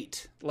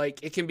Fate.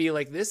 Like, it can be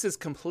like, this is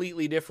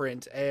completely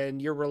different,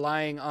 and you're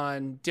relying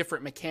on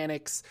different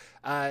mechanics.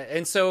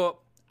 And so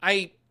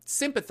I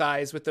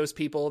sympathize with those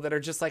people that are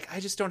just like, I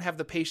just don't have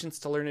the patience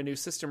to learn a new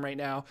system right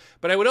now.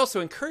 But I would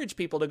also encourage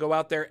people to go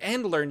out there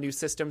and learn new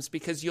systems,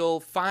 because you'll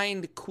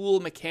find cool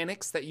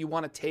mechanics that you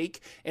want to take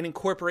and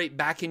incorporate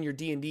back in your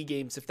D&D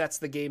games if that's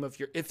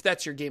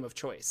your game of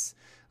choice.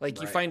 Like,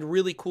 you find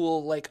really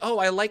cool, like, oh,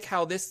 I like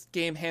how this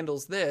game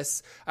handles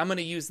this. I'm going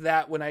to use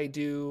that when I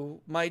do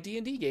my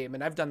D&D game,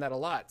 and I've done that a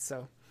lot.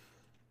 So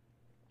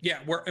yeah,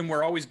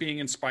 we're always being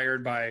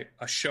inspired by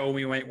a show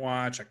we might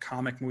watch, a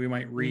comic we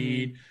might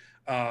read.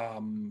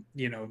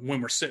 You know,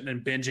 when we're sitting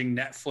and binging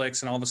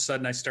Netflix, and all of a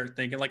sudden I start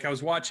thinking, like, I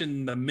was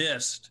watching The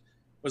Mist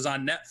was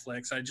on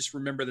Netflix. I just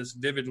remember this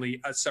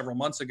vividly several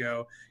months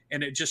ago,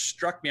 and it just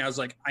struck me. I was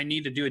like, I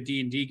need to do a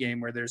D&D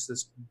game where there's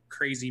this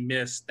crazy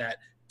mist that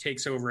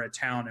takes over a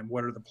town, and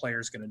what are the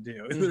players going to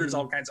do? There's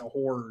all kinds of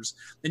horrors,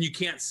 and you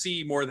can't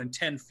see more than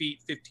 10 feet,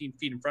 15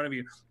 feet in front of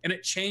you. And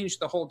it changed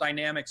the whole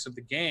dynamics of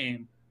the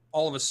game.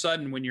 All of a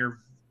sudden, when your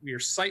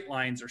sight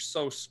lines are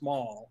so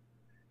small,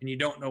 and you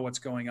don't know what's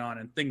going on,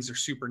 and things are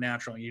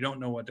supernatural, and you don't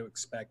know what to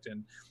expect.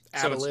 And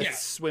so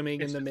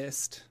swimming in the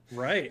mist.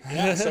 Right.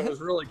 Yeah. So it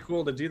was really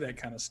cool to do that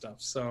kind of stuff.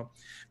 So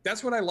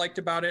that's what I liked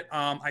about it.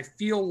 I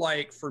feel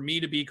like for me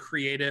to be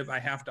creative, I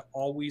have to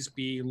always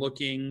be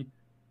looking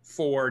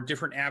for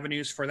different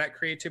avenues for that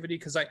creativity,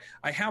 because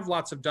I have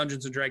lots of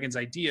Dungeons and Dragons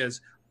ideas,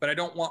 but I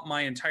don't want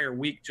my entire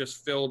week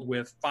just filled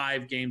with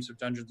 5 games of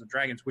Dungeons and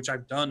Dragons, which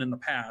I've done in the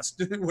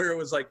past, where it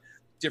was like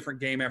different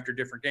game after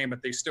different game,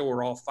 but they still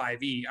were all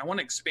 5e. I want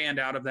to expand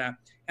out of that.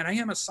 And I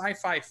am a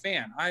sci-fi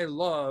fan. I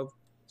love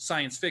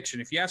science fiction.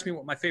 If you ask me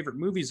what my favorite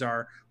movies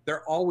are,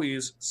 they're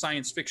always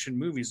science fiction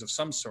movies of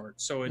some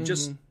sort. So it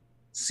just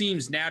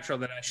seems natural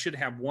that I should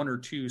have 1 or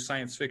 2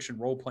 science fiction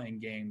role-playing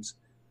games,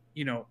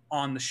 you know,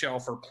 on the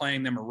shelf, or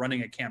playing them, or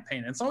running a campaign.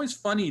 And it's always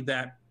funny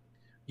that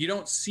you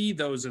don't see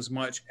those as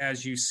much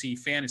as you see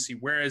fantasy.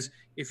 Whereas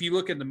if you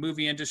look at the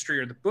movie industry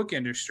or the book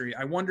industry,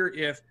 I wonder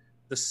if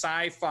the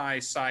sci-fi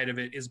side of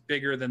it is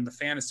bigger than the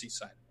fantasy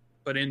side.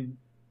 But in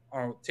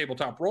our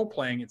tabletop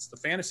role-playing, it's the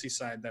fantasy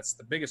side that's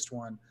the biggest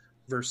one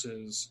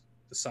versus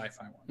the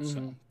sci-fi one.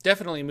 So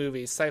definitely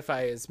movies.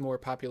 Sci-fi is more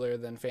popular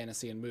than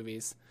fantasy in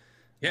movies.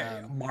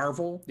 Yeah,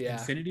 Marvel,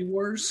 Infinity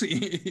Wars,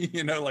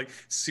 you know, like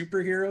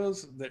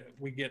superheroes, that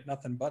we get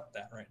nothing but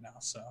that right now.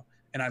 So,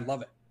 and I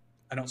love it.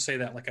 I don't say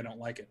that like I don't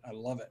like it. I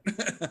love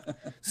it.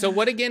 So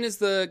what again is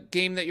the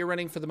game that you're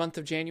running for the month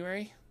of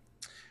January?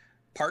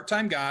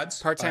 Part-Time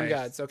Gods. Part-Time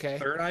Gods, okay.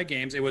 Third Eye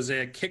Games. It was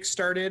a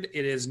Kickstarted.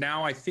 It is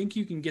now, I think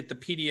you can get the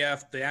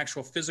PDF. The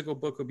actual physical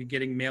book will be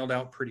getting mailed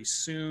out pretty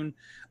soon.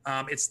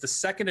 It's the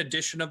second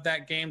edition of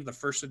that game. The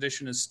first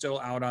edition is still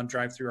out on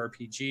Drive-Thru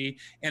RPG.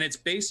 And it's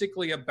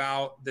basically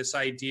about this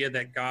idea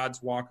that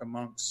gods walk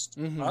amongst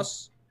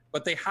us,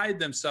 but they hide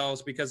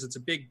themselves because it's a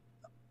big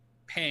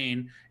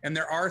pain. And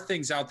there are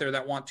things out there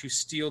that want to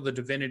steal the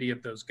divinity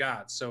of those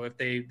gods. So if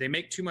they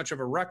make too much of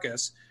a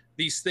ruckus,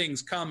 these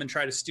things come and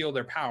try to steal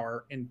their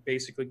power and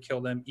basically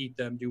kill them, eat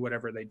them, do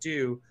whatever they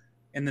do.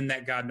 And then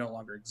that god no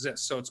longer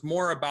exists. So it's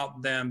more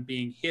about them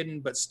being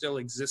hidden, but still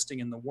existing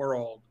in the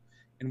world,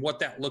 and what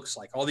that looks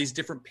like. All these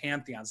different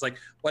pantheons, like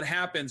what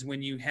happens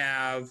when you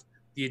have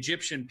the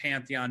Egyptian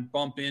pantheon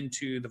bump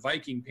into the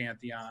Viking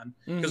pantheon,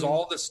 because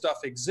all this stuff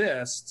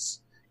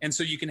exists. And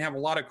so you can have a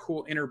lot of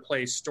cool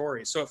interplay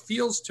stories. So it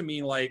feels to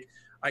me like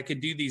I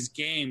could do these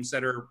games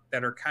that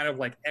are kind of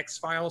like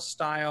X-Files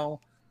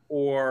style,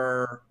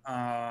 or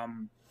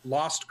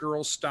Lost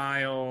Girl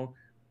style,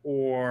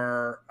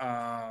 or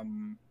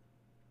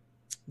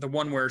the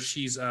one where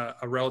she's a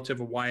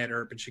relative of Wyatt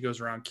Earp and she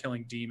goes around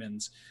killing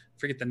demons.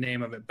 Forget the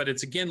name of it, but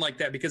it's again like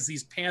that, because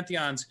these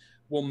pantheons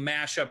will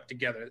mash up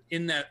together.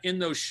 In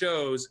those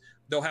shows,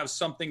 they'll have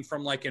something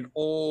from like an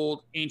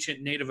old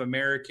ancient Native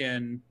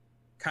American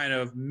kind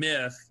of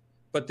myth,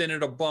 but then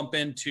it'll bump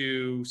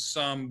into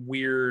some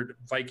weird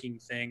Viking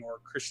thing or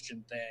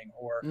Christian thing,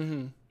 or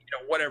you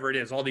know, whatever it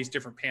is, all these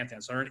different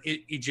pantheons. Or an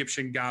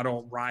Egyptian god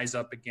will rise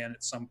up again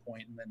at some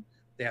point, and then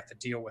they have to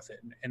deal with it.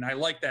 And I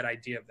like that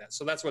idea of that.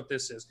 So that's what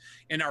this is.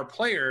 And our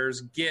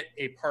players get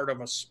a part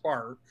of a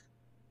spark.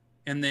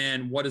 And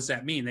then what does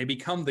that mean? They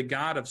become the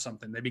god of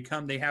something.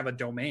 They have a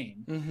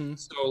domain.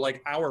 So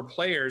like our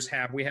players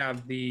we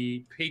have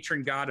the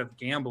patron god of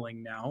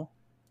gambling now.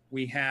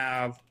 We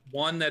have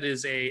one that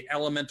is a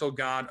elemental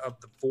god of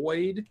the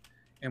void.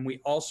 And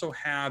we also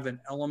have an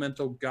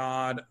elemental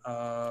god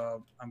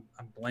of, I'm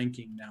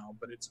blanking now,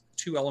 but it's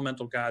 2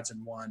 elemental gods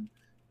and 1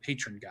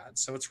 patron god.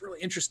 So it's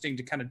really interesting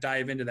to kind of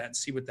dive into that and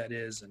see what that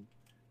is,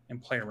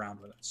 and play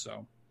around with it.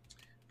 So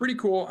pretty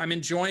cool. I'm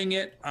enjoying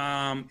it.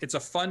 It's a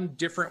fun,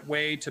 different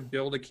way to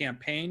build a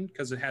campaign,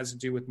 because it has to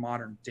do with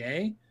modern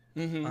day.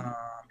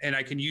 And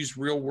I can use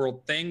real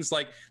world things.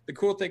 Like the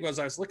cool thing was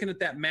I was looking at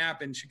that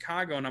map in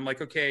Chicago, and I'm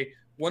like, okay,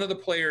 one of the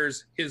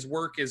players, his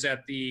work is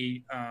at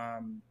the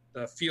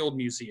Field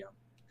Museum.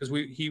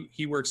 because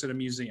he works at a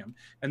museum.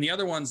 And the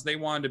other ones, they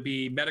wanted to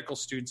be medical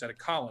students at a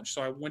college.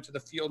 So I went to the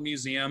Field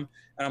Museum,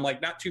 and I'm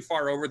like, not too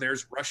far over,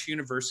 there's Rush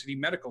University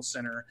Medical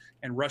Center,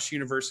 and Rush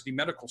University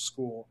Medical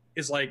School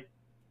is like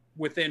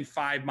within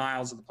 5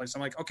 miles of the place.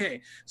 I'm like,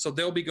 okay, so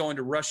they'll be going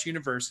to Rush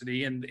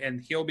University,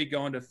 and he'll be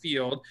going to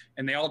Field,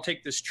 and they all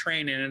take this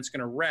train in, and it's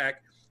going to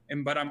wreck.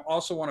 But I'm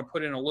also want to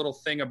put in a little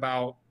thing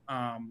about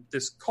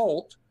this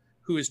cult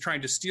who is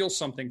trying to steal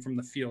something from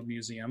the Field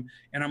Museum.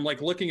 And I'm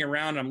like looking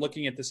around, I'm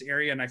looking at this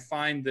area, and I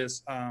find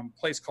this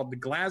place called the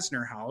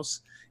Glasner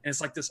House. And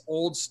it's like this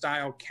old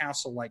style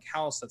castle-like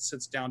house that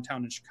sits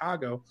downtown in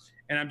Chicago.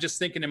 And I'm just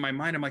thinking in my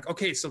mind, I'm like,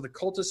 okay, so the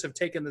cultists have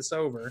taken this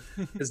over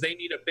because they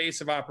need a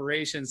base of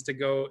operations to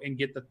go and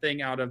get the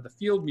thing out of the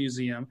Field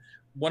Museum.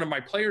 One of my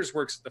players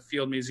works at the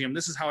Field Museum.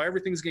 This is how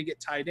everything's going to get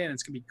tied in.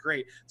 It's going to be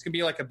great. It's going to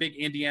be like a big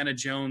Indiana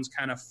Jones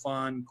kind of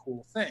fun,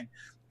 cool thing.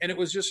 And it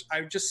was just,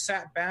 I just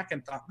sat back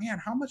and thought, man,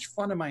 how much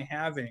fun am I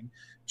having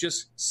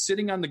just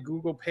sitting on the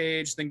Google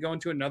page, then going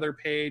to another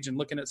page and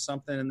looking at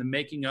something and then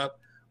making up,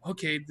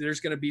 okay, there's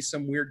going to be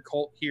some weird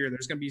cult here.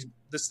 There's going to be,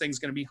 this thing's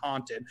going to be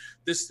haunted.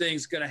 This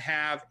thing's going to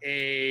have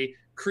a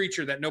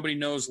creature that nobody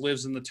knows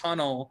lives in the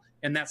tunnel.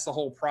 And that's the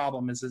whole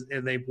problem is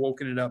they've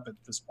woken it up at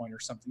this point or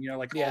something, all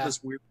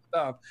this weird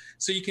stuff.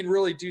 So you can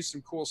really do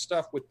some cool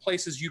stuff with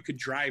places you could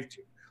drive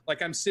to.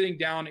 Like I'm sitting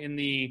down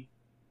in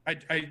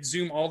I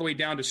zoom all the way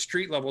down to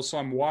street level. So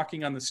I'm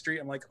walking on the street.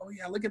 I'm like, oh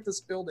yeah, look at this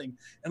building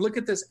and look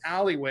at this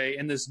alleyway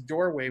and this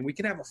doorway. We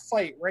could have a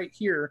fight right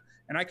here.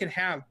 And I could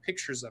have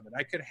pictures of it.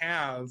 I could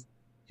have,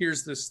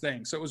 here's this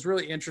thing. So it was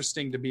really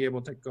interesting to be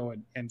able to go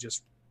and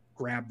just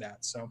grab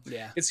that. So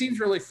It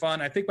seems really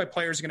fun. I think my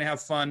players are going to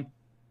have fun.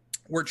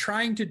 We're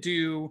trying to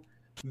do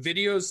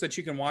videos that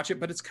you can watch it,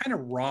 but it's kind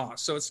of raw.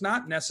 So it's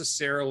not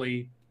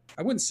necessarily,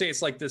 I wouldn't say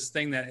it's like this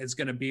thing that is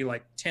going to be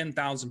like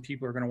 10,000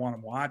 people are going to want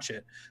to watch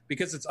it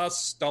because it's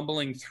us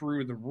stumbling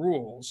through the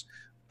rules.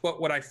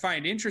 But what I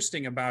find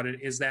interesting about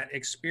it is that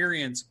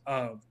experience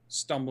of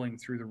stumbling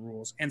through the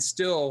rules and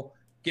still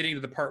getting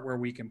to the part where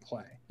we can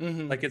play.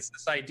 Mm-hmm. Like it's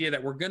this idea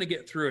that we're going to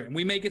get through it and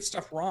we may get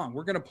stuff wrong.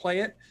 We're going to play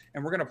it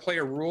and we're going to play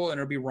a rule and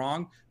it'll be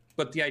wrong.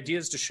 But the idea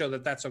is to show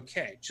that that's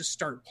okay. Just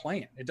start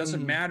playing. It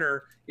doesn't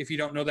matter if you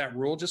don't know that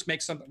rule. Just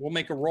make something. We'll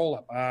make a roll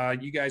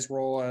up. You guys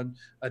roll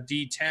a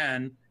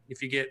D10.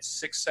 If you get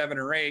 6, 7,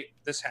 or 8,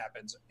 this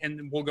happens.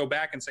 And we'll go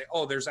back and say,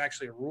 oh, there's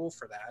actually a rule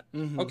for that.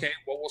 Mm-hmm. Okay,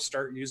 well, we'll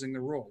start using the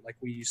rule like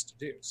we used to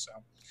do. So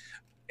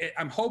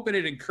I'm hoping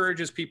it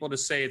encourages people to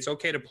say it's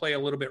okay to play a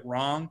little bit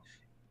wrong,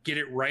 get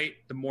it right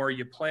the more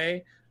you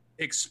play,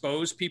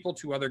 expose people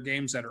to other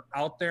games that are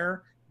out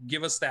there,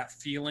 give us that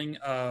feeling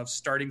of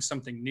starting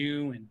something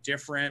new and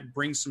different,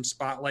 bring some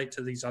spotlight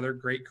to these other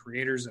great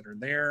creators that are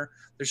there.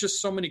 There's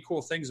just so many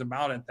cool things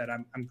about it that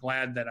I'm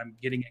glad that I'm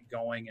getting it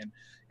going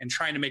and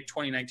trying to make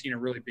 2019 a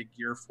really big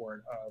year for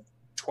it of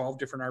 12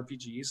 different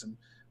RPGs and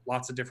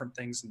lots of different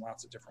things and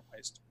lots of different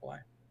ways to play.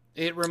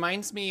 It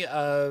reminds me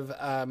of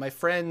my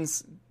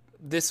friends.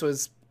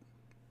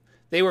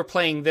 They were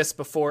playing this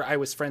before I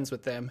was friends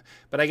with them,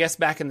 but I guess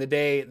back in the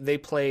day they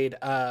played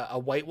a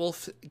White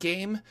Wolf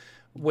game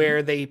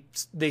where they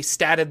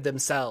statted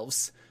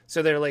themselves.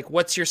 So they're like,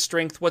 what's your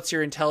strength? What's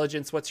your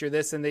intelligence? What's your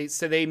this? And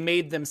they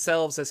made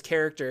themselves as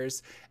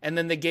characters. And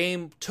then the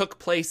game took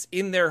place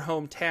in their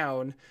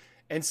hometown.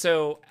 And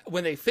so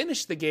when they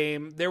finished the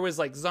game, there was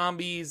like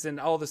zombies and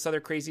all this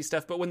other crazy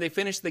stuff. But when they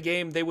finished the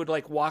game, they would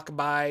like walk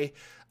by,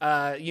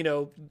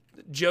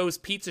 Joe's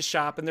Pizza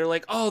Shop, and they're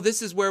like, oh,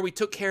 this is where we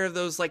took care of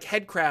those like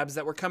head crabs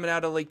that were coming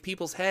out of like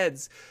people's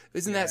heads.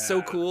 Isn't that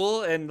so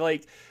cool? And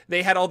like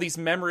they had all these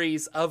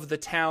memories of the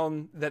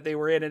town that they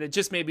were in, and it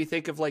just made me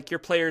think of like your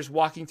players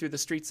walking through the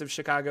streets of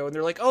Chicago, and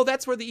they're like, oh,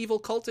 that's where the evil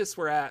cultists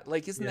were at.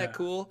 Like, isn't that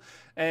cool?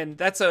 And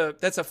that's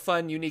a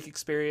fun, unique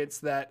experience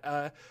that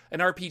an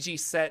RPG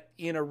set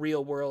in a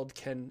real world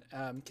can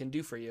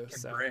do for you.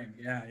 Bring.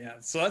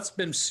 So that's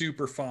been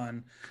super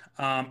fun.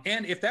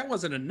 And if that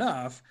wasn't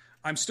enough,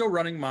 I'm still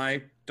running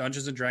my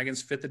Dungeons &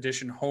 Dragons 5th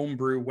edition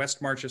homebrew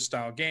West Marches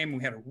style game.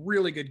 We had a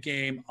really good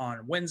game on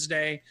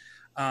Wednesday.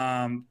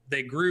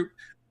 They group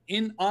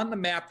in on the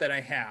map that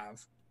I have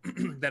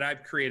that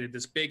I've created,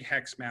 this big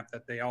hex map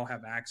that they all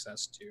have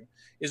access to,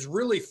 is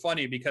really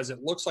funny because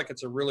it looks like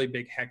it's a really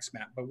big hex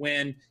map. But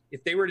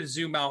if they were to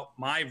zoom out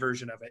my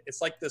version of it, it's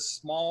like this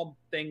small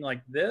thing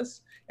like this.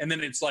 And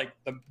then it's like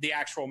the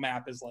actual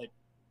map is like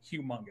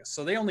humongous.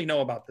 So they only know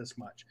about this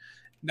much.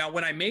 Now,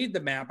 when I made the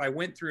map, I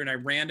went through and I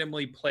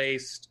randomly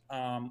placed,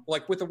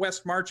 like with the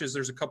West Marches,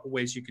 there's a couple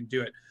ways you can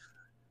do it.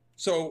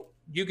 So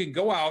you can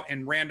go out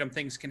and random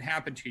things can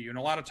happen to you. And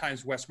a lot of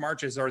times West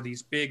Marches are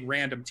these big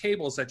random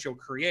tables that you'll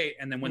create.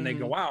 And then when they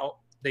go out,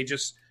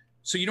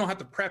 so you don't have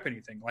to prep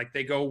anything. Like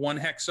they go one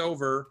hex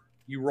over,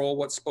 you roll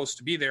what's supposed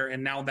to be there,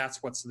 and now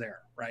that's what's there,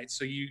 right?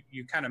 So you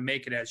kind of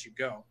make it as you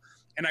go.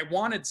 And I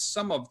wanted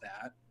some of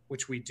that,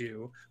 which we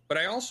do, but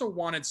I also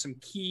wanted some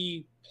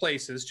key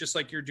places, just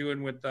like you're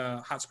doing with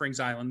Hot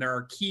Springs Island. There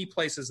are key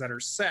places that are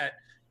set,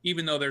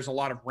 even though there's a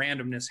lot of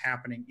randomness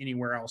happening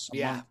anywhere else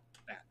among that.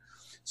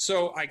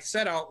 So I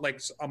set out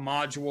like a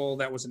module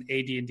that was an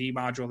AD&D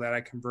module that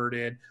I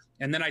converted.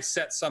 And then I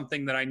set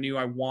something that I knew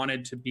I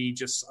wanted to be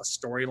just a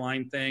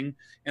storyline thing.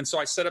 And so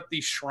I set up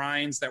these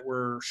shrines that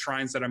were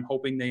shrines that I'm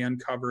hoping they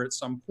uncover at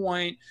some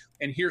point.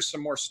 And here's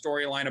some more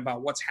storyline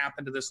about what's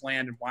happened to this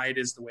land and why it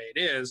is the way it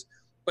is.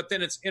 But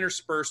then it's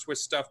interspersed with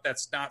stuff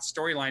that's not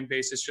storyline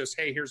based. It's just,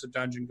 hey, here's a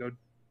dungeon,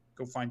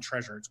 go find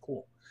treasure. It's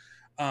cool.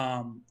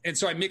 And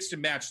so I mixed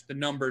and matched the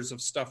numbers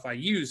of stuff I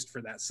used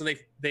for that. So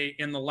they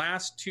in the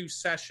last 2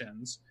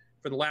 sessions,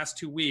 for the last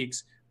 2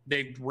 weeks,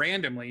 they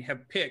randomly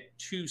have picked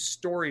 2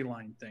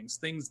 storyline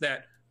things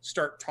that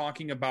start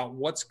talking about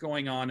what's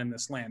going on in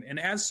this land. And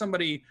as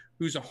somebody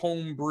who's a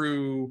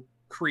homebrew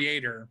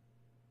creator,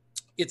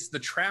 it's the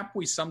trap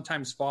we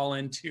sometimes fall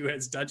into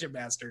as dungeon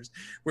masters,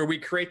 where we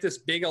create this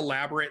big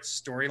elaborate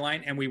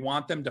storyline and we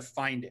want them to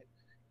find it.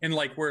 And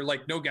like, we're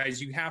like, no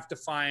guys, you have to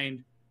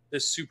find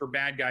this super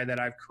bad guy that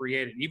I've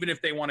created, even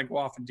if they want to go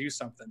off and do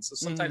something. So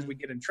sometimes we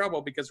get in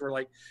trouble because we're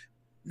like,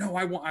 no,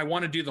 I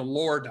want to do the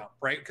lore dump,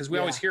 right? Because we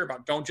always hear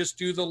about, don't just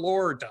do the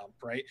lore dump,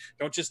 right?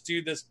 Don't just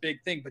do this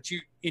big thing. But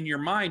you, in your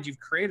mind, you've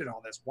created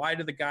all this. Why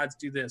do the gods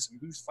do this? And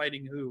who's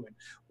fighting who? And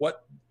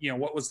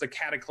what was the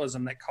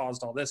cataclysm that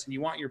caused all this? And you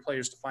want your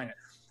players to find it.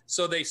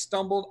 So they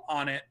stumbled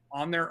on it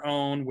on their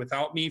own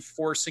without me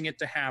forcing it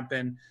to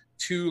happen,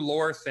 2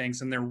 lore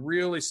things. And they're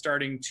really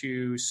starting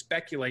to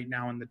speculate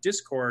now in the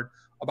Discord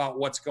about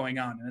what's going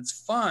on. And it's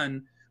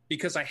fun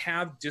because I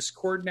have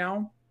Discord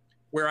now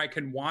where I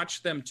can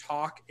watch them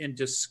talk and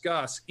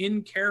discuss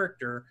in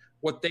character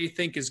what they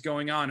think is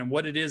going on and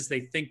what it is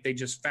they think they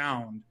just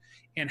found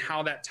and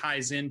how that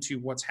ties into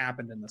what's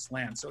happened in this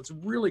land. So it's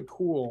really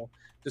cool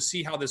to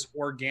see how this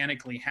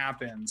organically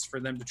happens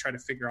for them to try to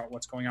figure out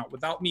what's going on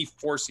without me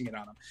forcing it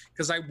on them.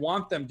 Because I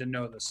want them to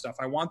know this stuff.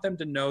 I want them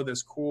to know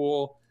this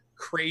cool,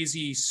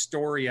 crazy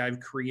story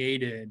I've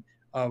created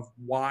of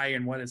why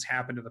and what has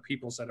happened to the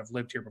peoples that have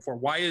lived here before.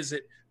 Why is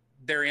it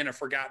they're in a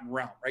forgotten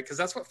realm, right? Because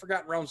that's what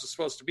Forgotten Realms was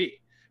supposed to be,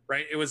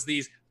 right? It was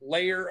these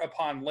layer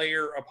upon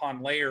layer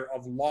upon layer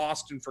of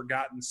lost and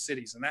forgotten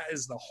cities. And that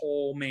is the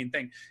whole main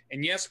thing.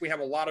 And yes, we have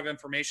a lot of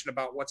information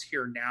about what's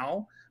here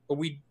now, but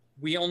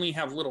we only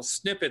have little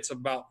snippets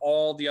about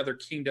all the other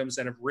kingdoms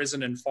that have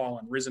risen and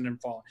fallen,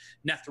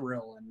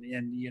 Netheril and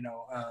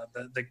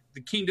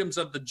the kingdoms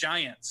of the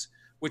giants,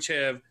 which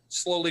have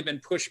slowly been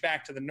pushed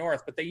back to the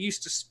north, but they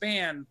used to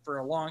span for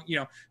a long,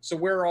 so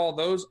where are all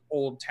those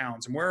old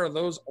towns and where are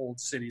those old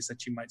cities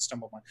that you might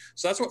stumble upon?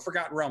 So that's what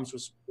Forgotten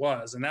Realms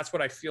was. And that's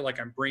what I feel like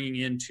I'm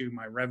bringing into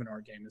my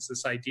Revenor game, is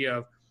this idea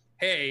of,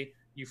 hey,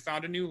 you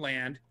found a new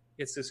land.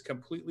 It's this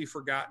completely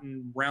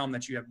forgotten realm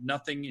that you have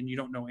nothing and you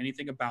don't know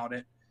anything about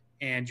it.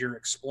 And you're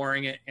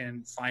exploring it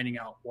and finding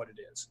out what it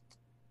is.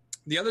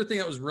 The other thing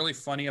that was really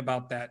funny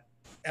about that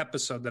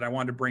episode that I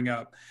wanted to bring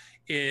up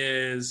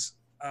is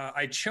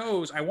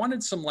I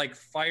wanted some like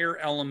fire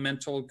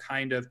elemental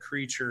kind of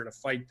creature to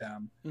fight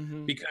them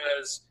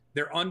because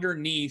they're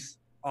underneath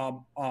a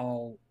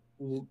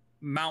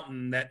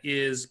mountain that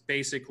is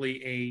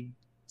basically a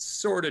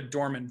sort of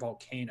dormant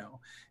volcano.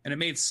 And it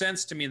made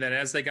sense to me that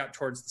as they got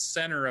towards the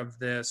center of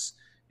this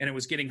and it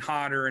was getting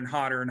hotter and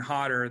hotter and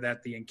hotter,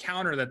 that the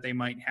encounter that they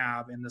might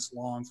have in this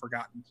long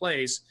forgotten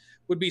place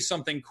would be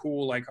something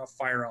cool like a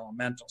fire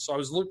elemental. So I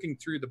was looking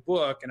through the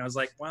book and I was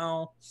like,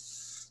 well,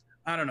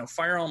 I don't know,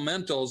 fire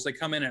elementals, they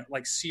come in at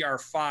like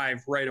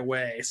CR5 right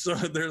away. So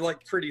they're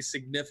like pretty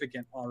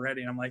significant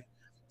already. And I'm like,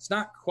 it's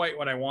not quite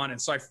what I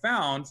wanted. So I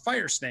found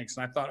fire snakes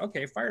and I thought,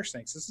 okay, fire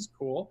snakes, this is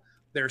cool.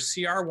 They're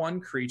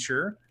CR1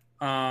 creature.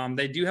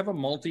 They do have a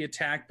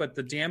multi-attack, but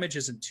the damage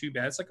isn't too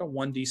bad. It's like a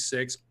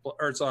 1d6,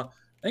 or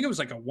I think it was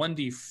like a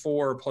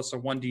 1d4 plus a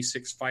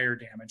 1d6 fire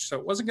damage. So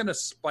it wasn't going to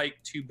spike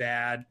too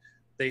bad.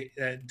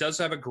 It does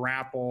have a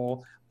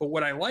grapple. But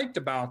what I liked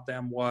about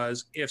them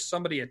was if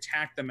somebody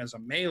attacked them as a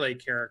melee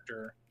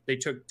character, they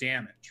took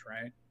damage,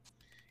 right?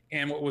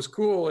 And what was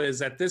cool is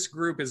that this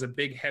group is a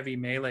big, heavy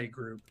melee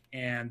group,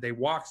 and they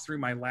walked through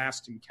my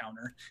last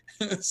encounter.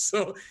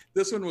 So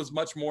this one was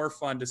much more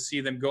fun to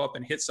see them go up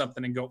and hit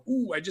something and go,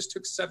 ooh, I just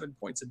took 7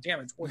 points of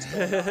damage. What's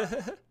going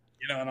on?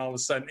 And all of a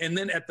sudden. And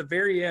then at the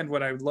very end,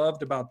 what I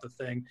loved about the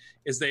thing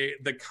is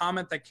the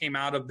comment that came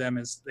out of them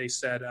is they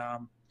said,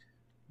 I'm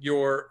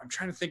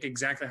trying to think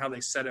exactly how they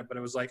said it, but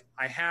it was like,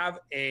 I have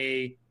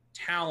a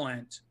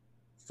talent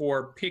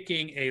for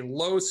picking a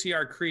low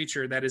CR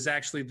creature that is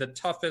actually the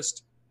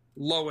toughest,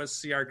 lowest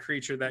CR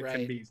creature that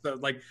can be. So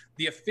like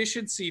the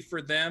efficiency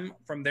for them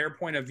from their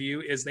point of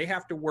view is they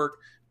have to work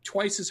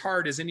twice as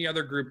hard as any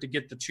other group to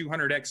get the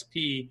 200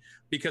 XP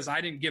because I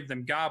didn't give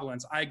them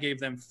goblins. I gave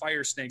them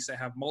fire snakes that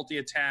have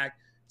multi-attack,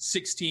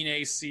 16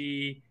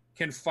 AC,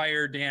 can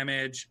fire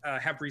damage,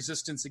 have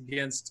resistance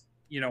against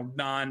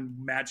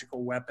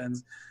non-magical weapons.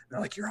 And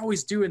they're like, you're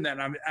always doing that.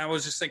 And I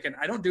was just thinking,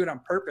 I don't do it on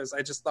purpose.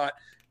 I just thought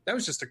that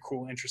was just a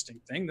cool, interesting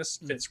thing. This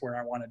fits where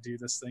I want to do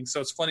this thing. So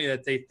it's funny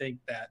that they think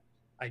that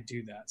I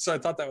do that. So I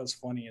thought that was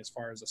funny as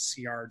far as a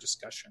CR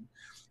discussion.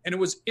 And it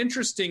was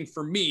interesting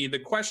for me. The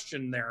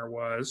question there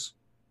was,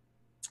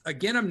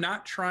 again, I'm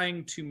not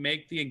trying to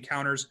make the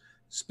encounters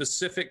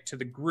specific to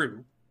the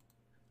group.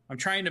 I'm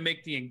trying to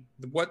make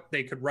what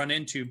they could run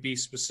into be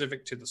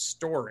specific to the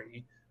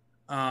story,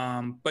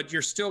 but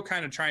you're still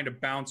kind of trying to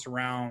bounce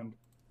around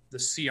the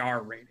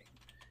CR rating.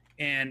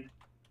 And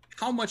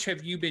how much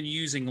have you been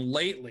using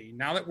lately?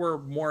 Now that we're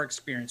more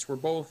experienced, we're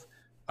both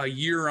a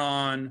year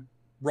on,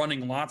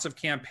 running lots of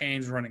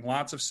campaigns, running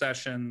lots of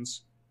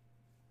sessions.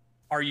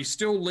 Are you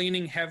still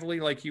leaning heavily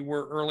like you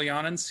were early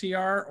on in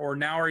CR, or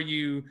now are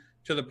you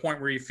to the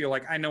point where you feel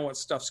like, I know what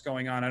stuff's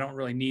going on, I don't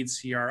really need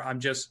CR,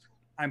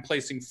 I'm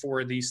placing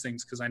 4 of these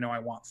things because I know I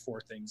want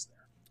 4 things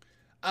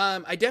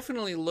there? I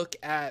definitely look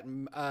at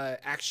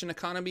action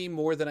economy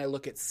more than I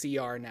look at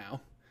CR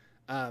now.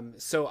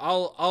 So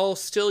I'll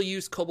still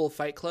use Kobold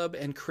Fight Club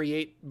and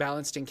create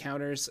balanced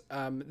encounters.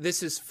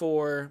 This is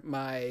for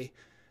my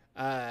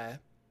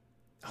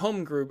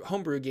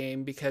homebrew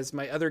game, because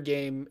my other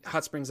game,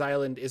 Hot Springs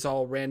Island, is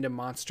all random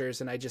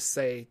monsters, and I just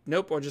say,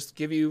 nope, I'll just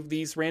give you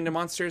these random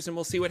monsters and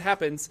we'll see what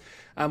happens,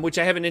 which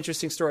I have an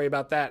interesting story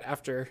about that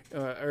after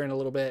or in a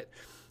little bit.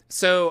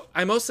 So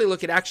I mostly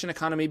look at action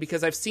economy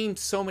because I've seen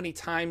so many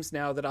times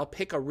now that I'll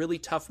pick a really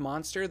tough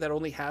monster that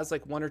only has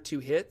like 1 or 2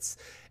 hits,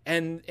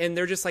 and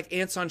they're just like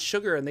ants on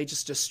sugar and they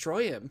just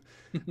destroy him.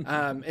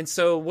 And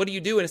so what do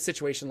you do in a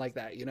situation like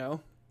that, you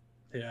know?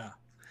 Yeah.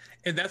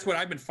 And that's what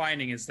I've been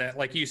finding is that,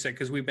 like you said,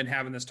 because we've been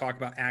having this talk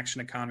about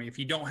action economy, if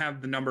you don't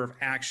have the number of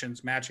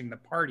actions matching the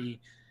party,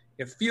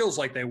 it feels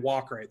like they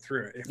walk right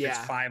through it. If it's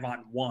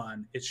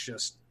 5-on-1, it's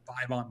just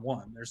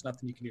 5-on-1. There's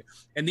nothing you can do.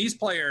 And these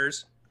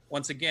players,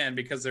 once again,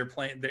 because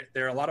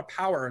they're a lot of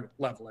power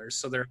levelers,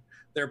 so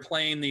they're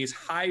playing these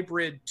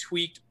hybrid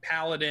tweaked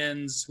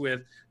paladins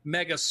with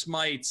mega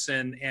smites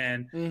and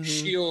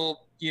shield,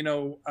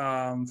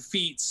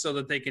 feats, so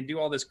that they can do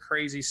all this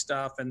crazy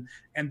stuff,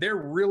 and they're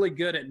really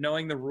good at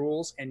knowing the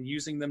rules and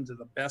using them to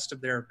the best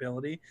of their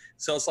ability.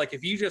 So it's like,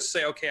 if you just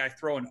say, okay, I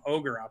throw an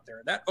ogre out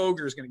there, that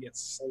ogre is going to get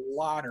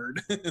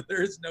slaughtered.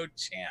 There's no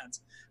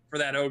chance for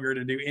that ogre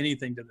to do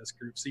anything to this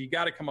group. So you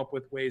got to come up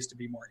with ways to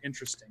be more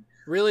interesting.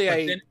 Really,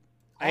 I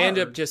end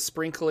up just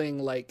sprinkling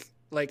like,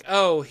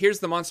 oh, here's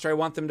the monster I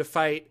want them to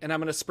fight, and I'm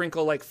going to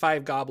sprinkle like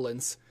 5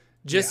 goblins.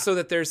 Just so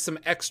that there's some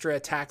extra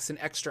attacks and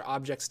extra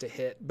objects to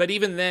hit. But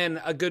even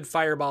then, a good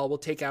fireball will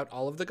take out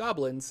all of the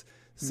goblins.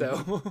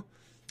 So,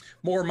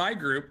 more my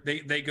group,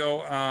 they go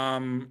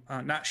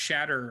not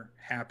shatter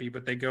happy,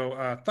 but they go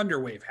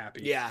thunderwave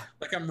happy. Yeah,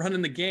 like I'm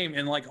running the game,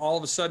 and like all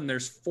of a sudden,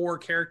 there's 4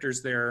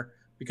 characters there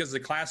because of the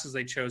classes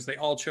they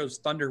all chose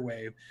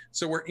thunderwave.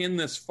 So we're in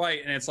this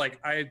fight, and it's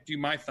like I do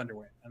my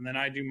thunderwave, and then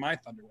I do my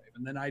thunderwave,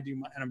 and then I do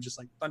my, and I'm just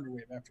like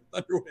thunderwave after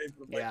thunderwave.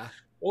 Yeah.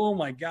 Oh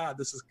my God,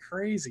 this is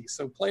crazy.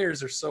 So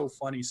players are so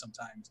funny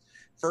sometimes.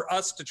 For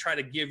us to try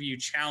to give you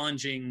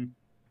challenging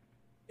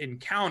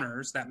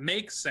encounters that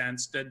make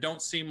sense, that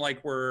don't seem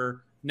like we're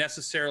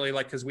necessarily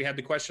like, because we had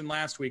the question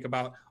last week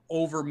about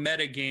over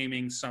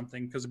metagaming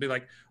something, because it'd be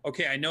like,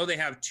 okay, I know they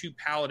have 2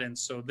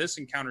 paladins, so this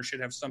encounter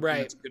should have something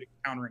that's good at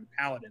countering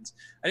paladins.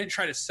 I didn't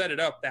try to set it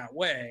up that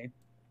way,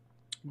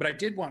 but I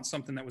did want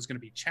something that was going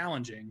to be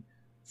challenging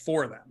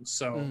for them.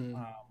 So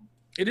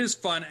it is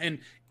fun. And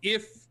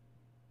if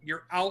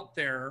you're out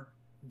there,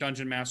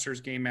 dungeon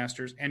masters, game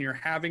masters, and you're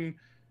having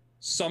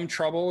some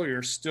trouble, or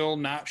you're still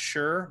not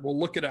sure, well,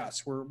 look at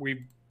us. We're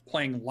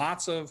playing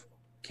lots of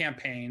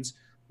campaigns,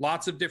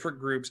 lots of different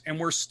groups, and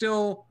we're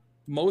still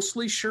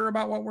mostly sure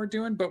about what we're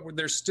doing, but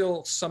there's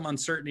still some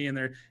uncertainty in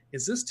there.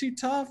 Is this too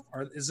tough?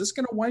 Or is this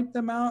going to wipe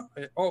them out?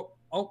 Oh,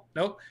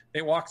 nope.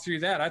 They walked through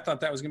that. I thought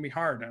that was going to be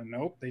hard.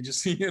 Nope. They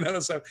just,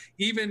 so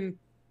even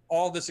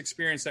all this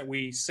experience that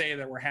we say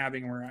that we're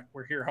having,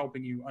 we're here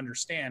helping you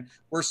understand,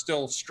 we're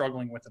still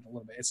struggling with it a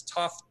little bit. It's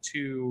tough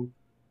to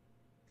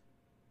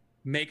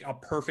make a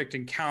perfect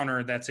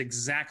encounter that's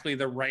exactly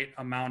the right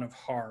amount of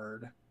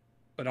hard,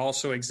 but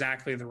also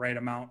exactly the right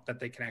amount that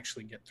they can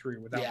actually get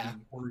through without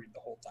being worried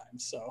the whole time.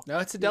 So no,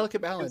 it's a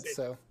delicate balance.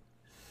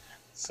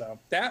 So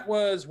that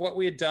was what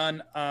we had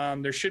done.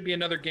 There should be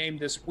another game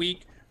this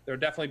week. There'll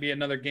definitely be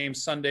another game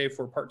Sunday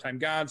for Part-Time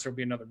Gods. There'll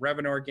be another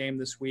Revenor game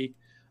this week.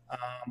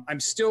 I'm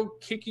still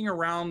kicking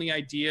around the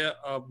idea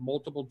of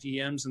multiple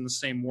DMs in the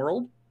same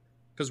world,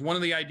 because one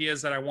of the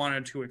ideas that I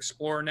wanted to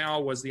explore now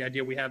was the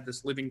idea we have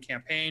this living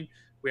campaign.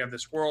 We have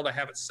this world. I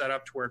have it set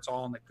up to where it's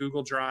all in the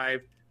Google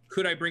Drive.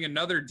 Could I bring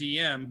another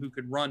DM who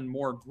could run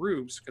more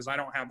groups, because I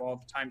don't have all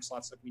the time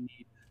slots that we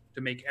need to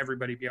make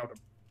everybody be able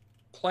to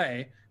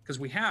play, because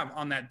we have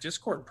on that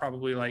Discord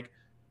probably like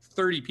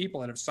 30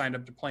 people that have signed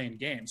up to play in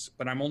games,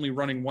 but I'm only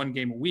running 1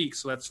 game a week,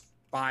 so that's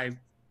 5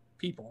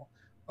 people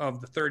of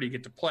the 30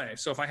 get to play.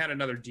 So if I had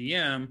another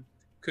DM,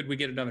 could we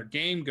get another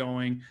game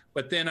going?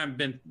 But then I've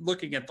been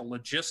looking at the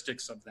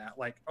logistics of that.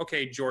 Like,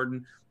 okay,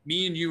 Jordan,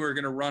 me and you are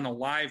going to run a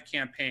live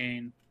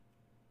campaign.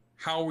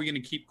 How are we going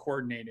to keep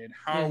coordinated?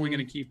 How are we going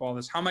to keep all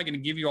this? How am I going to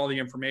give you all the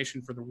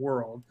information for the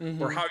world?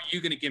 Or how are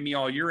you going to give me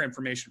all your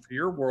information for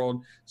your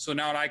world? So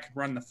now I can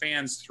run the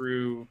fans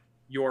through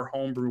your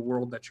homebrew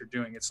world that you're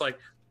doing. It's like,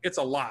 it's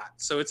a lot.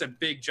 So it's a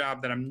big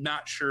job that I'm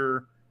not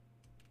sure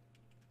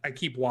I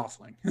keep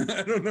waffling.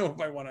 I don't know if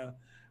I want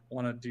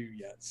to do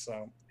yet.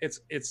 So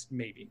it's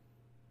maybe.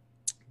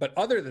 But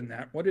other than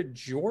that, what did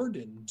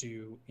Jordan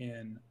do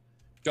in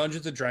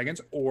Dungeons and Dragons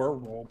or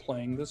role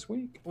playing this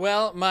week?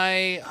 Well,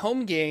 my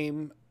home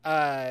game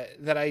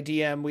that I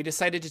DM, we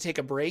decided to take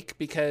a break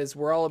because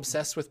we're all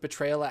obsessed with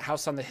Betrayal at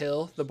House on the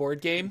Hill, the board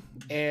game,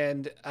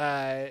 and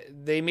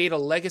they made a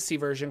legacy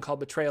version called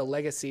Betrayal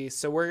Legacy.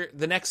 So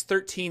the next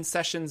 13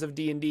 sessions of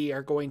D&D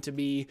are going to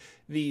be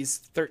these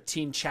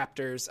 13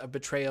 chapters of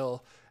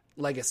Betrayal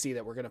Legacy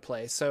that we're going to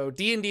play. So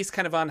D&D is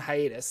kind of on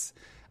hiatus,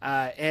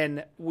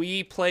 and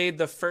we played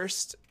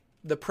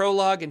the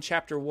prologue in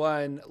chapter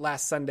 1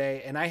 last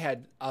Sunday, and I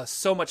had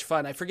so much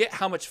fun. I forget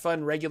how much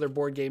fun regular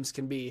board games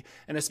can be,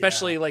 and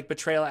especially like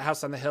Betrayal at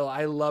House on the Hill.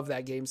 I love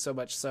that game so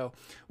much. So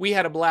we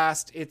had a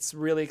blast. It's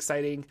really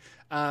exciting.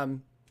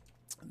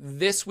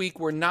 This week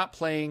we're not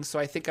playing, so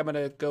I think I'm going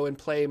to go and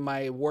play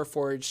my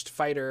Warforged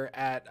fighter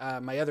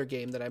at my other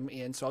game that I'm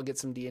in, so I'll get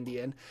some D&D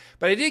in.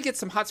 But I did get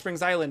some Hot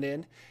Springs Island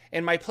in,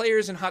 and my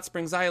players in Hot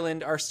Springs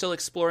Island are still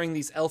exploring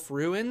these elf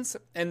ruins,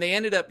 and they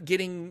ended up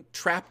getting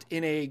trapped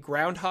in a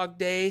Groundhog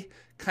Day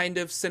kind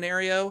of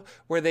scenario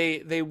where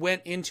they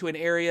went into an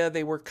area,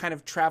 they were kind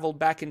of traveled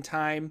back in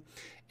time,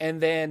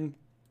 and then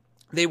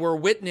they were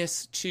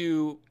witness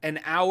to an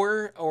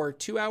hour or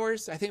 2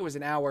 hours, I think it was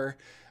an hour,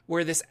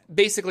 where this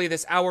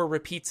hour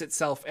repeats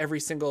itself every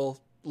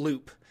single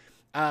loop.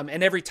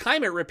 And every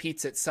time it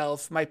repeats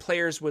itself, my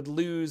players would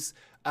lose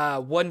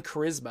 1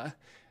 charisma.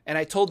 And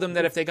I told them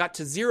that if they got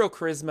to 0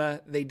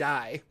 charisma, they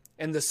die.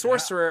 And the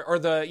sorcerer,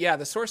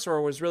 the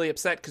sorcerer was really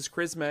upset because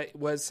charisma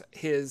was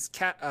his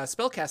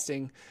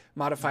spellcasting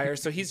modifier.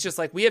 So he's just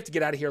like, we have to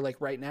get out of here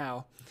like right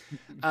now.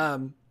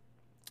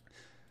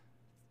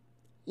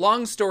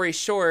 Long story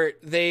short,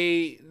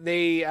 they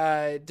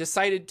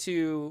decided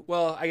to,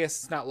 well, I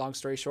guess it's not long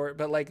story short,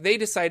 but like they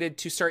decided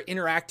to start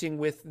interacting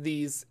with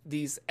these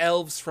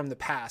elves from the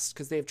past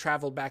because they have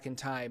traveled back in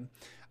time.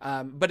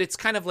 But it's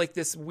kind of like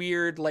this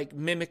weird like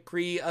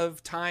mimicry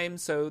of time.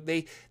 So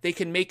they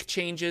can make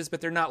changes, but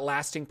they're not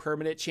lasting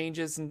permanent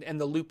changes, and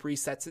the loop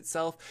resets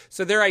itself.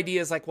 So their idea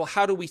is like, well,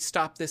 how do we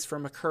stop this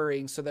from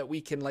occurring so that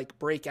we can like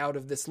break out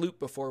of this loop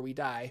before we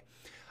die?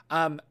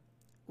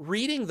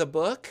 Reading the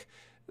book,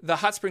 the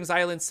Hot Springs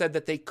Island said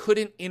that they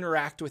couldn't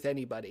interact with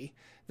anybody,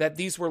 that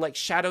these were like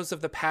shadows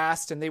of the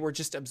past and they were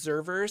just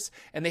observers,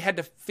 and they had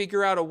to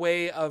figure out a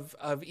way of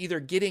either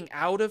getting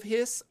out of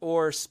his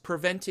or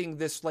preventing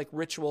this like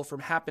ritual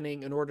from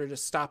happening in order to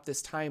stop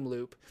this time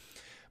loop.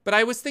 But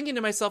I was thinking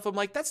to myself, I'm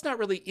like, that's not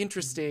really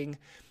interesting.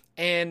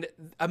 And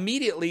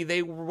immediately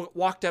they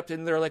walked up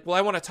and they're like, well,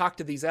 I want to talk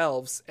to these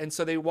elves. And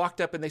so they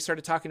walked up and they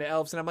started talking to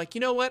elves. And I'm like, you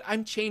know what?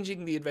 I'm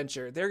changing the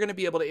adventure. They're going to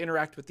be able to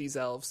interact with these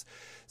elves.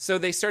 So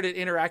they started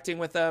interacting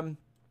with them.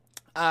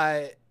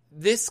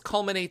 This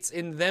culminates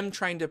in them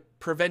trying to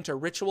prevent a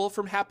ritual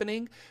from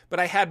happening. But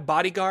I had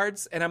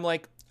bodyguards and I'm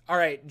like, all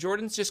right,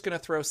 Jordan's just going to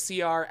throw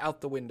CR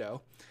out the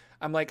window.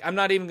 I'm like, I'm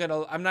not even going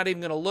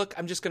to look.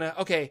 I'm just going to,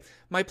 okay,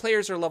 my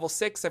players are level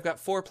 6. I've got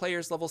 4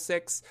 players level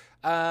 6.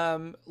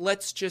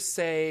 Let's just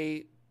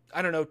say,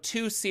 I don't know,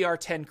 2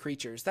 CR10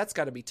 creatures. That's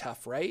got to be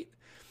tough, right?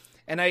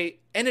 And I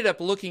ended up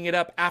looking it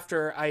up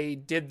after I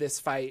did this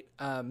fight.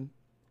 I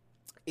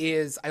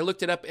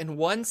looked it up, and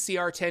 1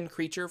 CR10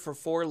 creature for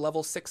 4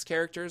 level 6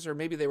 characters, or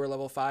maybe they were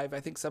level 5. I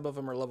think some of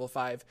them are level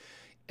 5.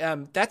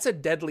 That's a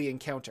deadly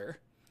encounter.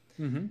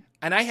 Mm-hmm.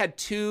 And I had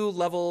 2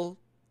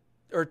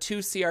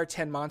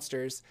 CR10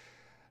 monsters.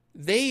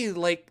 They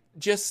like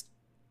just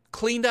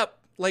cleaned up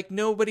like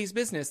nobody's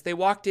business. They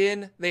walked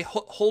in, they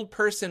hold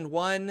person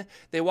 1,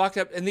 they walked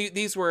up, and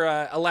these were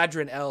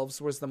Eladrin elves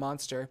was the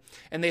monster,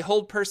 and they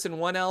hold person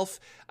 1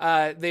 elf.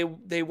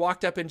 They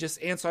walked up and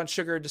just ants on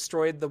sugar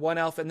destroyed the 1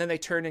 elf, and then they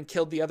turned and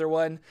killed the other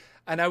one.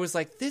 And I was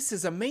like, this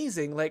is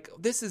amazing. Like,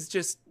 this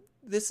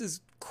is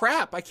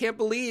crap. I can't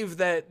believe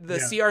that the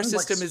CR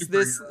system like is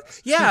this.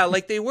 Yeah,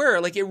 like they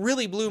were. Like, it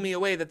really blew me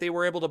away that they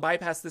were able to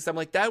bypass this. I'm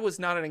like, that was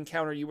not an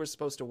encounter you were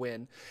supposed to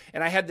win.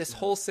 And I had this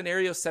whole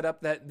scenario set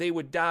up that they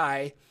would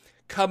die,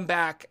 come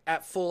back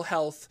at full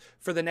health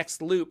for the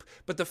next loop.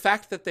 But the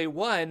fact that they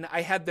won,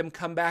 I had them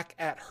come back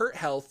at hurt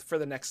health for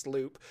the next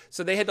loop.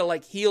 So they had to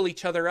like heal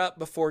each other up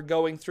before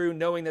going through,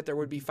 knowing that there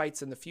would be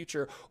fights in the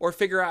future, or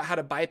figure out how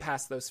to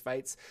bypass those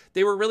fights.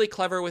 They were really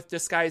clever with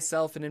disguise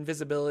self and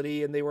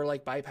invisibility, and they were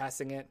like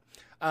bypassing it.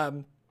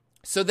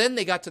 So then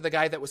they got to the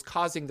guy that was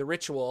causing the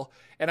ritual,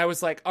 and I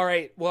was like, all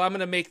right, well, I'm going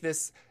to make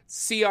this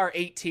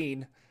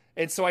CR18.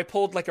 And so I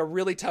pulled like a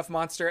really tough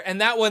monster, and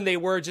that one they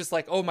were just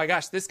like, oh my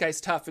gosh, this guy's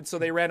tough. And so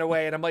they ran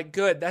away, and I'm like,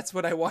 good, that's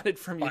what I wanted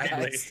from you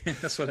guys.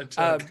 That's what it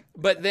took.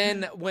 But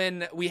then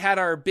when we had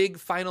our big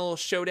final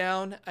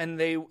showdown and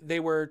they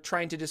were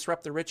trying to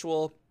disrupt the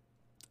ritual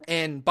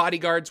and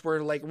bodyguards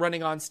were like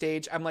running on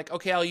stage, I'm like,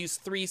 okay, I'll use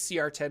 3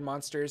 CR10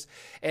 monsters.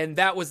 And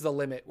that was the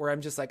limit where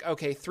I'm just like,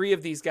 okay, 3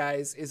 of these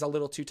guys is a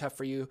little too tough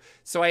for you.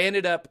 So I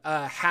ended up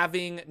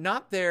having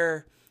not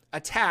their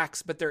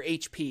attacks, but their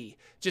HP,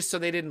 just so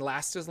they didn't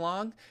last as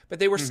long. But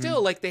they were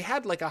still like, they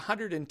had like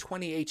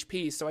 120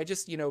 HP. So I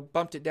just,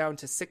 bumped it down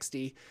to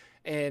 60.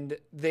 and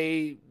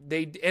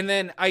and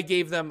then I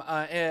gave them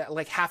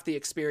like half the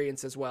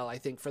experience as well, I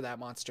think, for that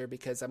monster,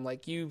 because I'm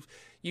like, you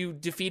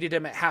defeated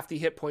him at half the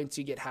hit points,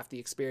 you get half the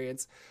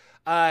experience.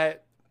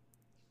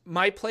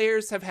 My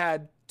players have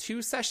had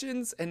 2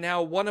 sessions, and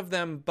now one of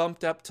them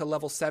bumped up to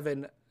level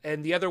 7,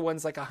 and the other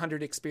one's like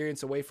 100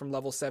 experience away from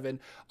level 7,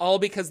 all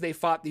because they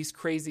fought these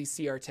crazy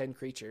CR10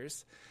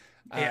 creatures.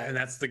 Yeah, and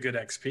that's the good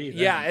XP.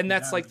 Then. Yeah, and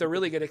that's like the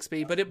really good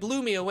XP. But it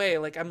blew me away.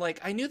 Like, I'm like,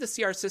 I knew the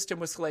CR system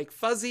was like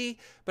fuzzy,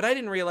 but I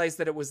didn't realize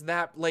that it was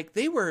that, like,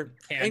 they were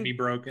can be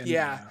broken.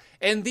 Yeah.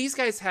 And these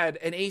guys had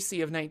an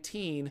AC of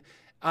 19.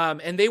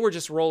 And they were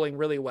just rolling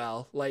really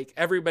well. Like,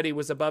 everybody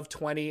was above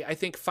 20. I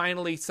think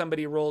finally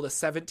somebody rolled a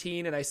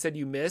 17, and I said,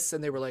 you miss.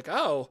 And they were like,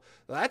 oh,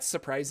 well, that's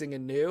surprising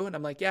and new. And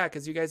I'm like, yeah,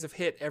 because you guys have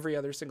hit every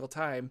other single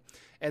time.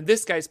 And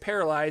this guy's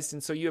paralyzed,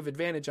 and so you have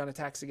advantage on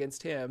attacks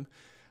against him.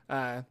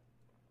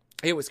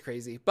 It was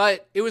crazy,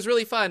 but it was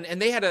really fun.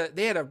 And they had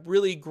a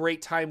really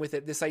great time with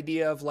it. This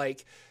idea of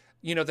like,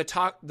 you know,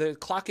 the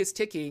clock is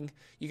ticking.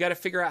 You got to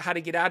figure out how to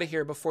get out of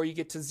here before you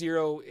get to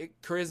 0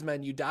 charisma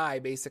and you die,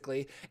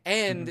 basically.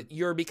 And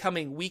you're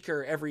becoming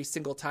weaker every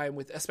single time,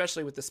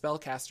 especially with the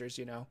spellcasters,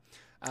 you know.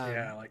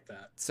 Yeah, I like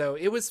that. So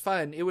it was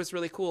fun. It was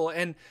really cool.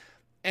 And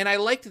I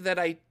liked that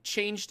I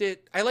changed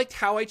it. I liked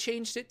how I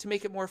changed it to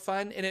make it more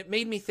fun. And it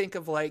made me think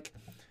of like,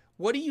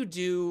 what do you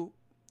do?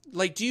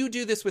 Like, do you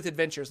do this with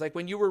adventures? Like,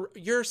 when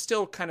you're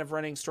still kind of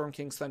running Storm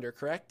King's Thunder,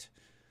 correct?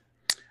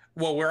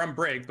 Well, we're on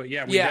break, but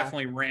yeah, we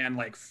definitely ran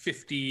like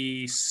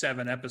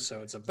 57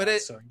 episodes of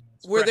that. So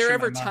were there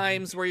ever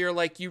times where you're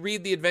like, you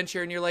read the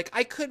adventure and you're like,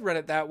 I could run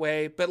it that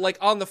way, but like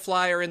on the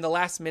fly or in the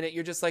last minute,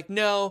 you're just like,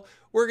 no,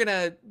 we're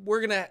gonna,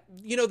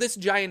 you know, this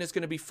giant is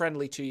gonna be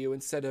friendly to you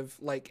instead of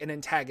like an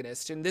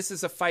antagonist, and this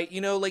is a fight, you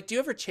know, like, do you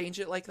ever change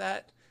it like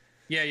that?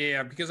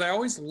 Yeah. Because I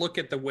always look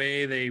at the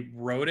way they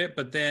wrote it,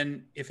 but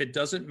then if it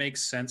doesn't make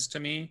sense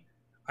to me,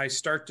 I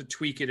start to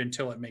tweak it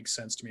until it makes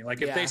sense to me.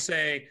 Like if they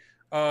say,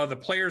 the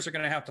players are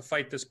going to have to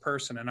fight this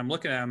person, and I'm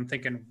looking at them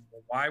thinking,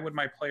 well, why would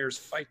my players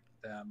fight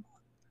them?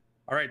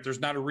 All right, there's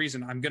not a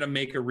reason. I'm going to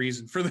make a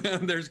reason for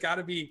them. There's got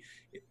to be,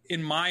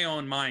 in my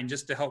own mind,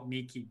 just to help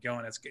me keep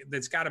going.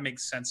 It's got to make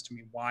sense to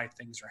me why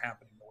things are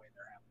happening the way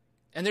they're happening.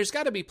 And there's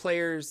got to be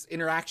players'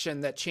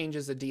 interaction that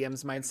changes a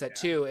DM's mindset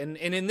too. And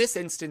in this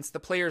instance, the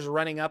players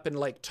running up and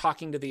like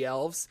talking to the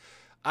elves,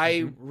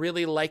 I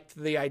really liked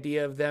the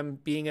idea of them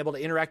being able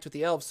to interact with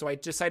the elves. So I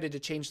decided to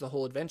change the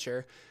whole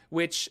adventure,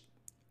 which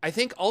I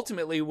think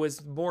ultimately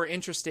was more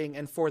interesting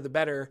and for the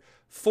better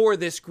for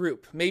this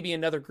group. Maybe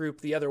another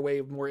group the other way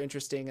more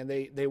interesting, and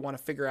they want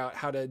to figure out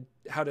how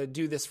to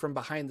do this from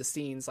behind the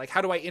scenes. Like,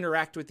 how do I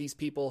interact with these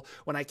people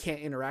when I can't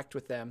interact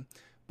with them?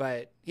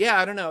 But yeah,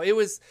 I don't know. It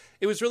was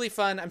really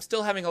fun. I'm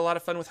still having a lot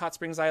of fun with Hot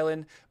Springs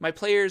Island. My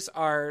players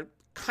are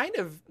kind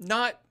of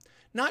not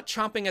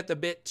chomping at the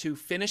bit to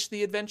finish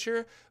the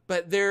adventure,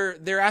 but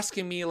they're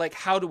asking me like,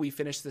 how do we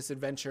finish this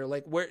adventure?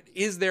 Like,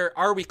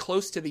 are we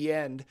close to the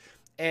end?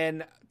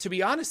 And to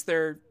be honest,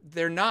 they're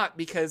not,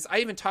 because I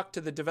even talked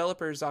to the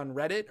developers on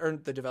Reddit, or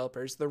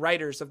the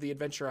writers of the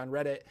adventure on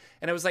Reddit.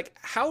 And I was like,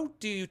 how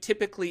do you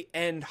typically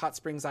end Hot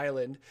Springs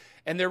Island?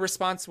 And their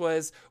response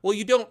was, well,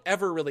 you don't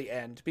ever really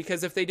end,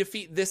 because if they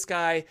defeat this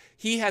guy,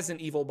 he has an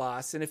evil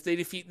boss. And if they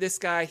defeat this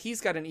guy,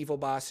 he's got an evil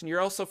boss. And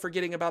you're also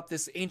forgetting about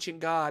this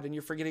ancient god, and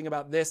you're forgetting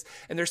about this.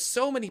 And there's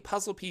so many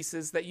puzzle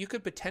pieces that you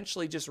could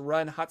potentially just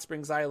run Hot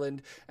Springs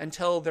Island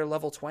until they're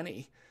level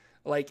 20.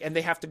 Like, and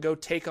they have to go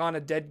take on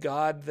a dead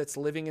god that's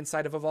living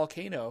inside of a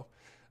volcano.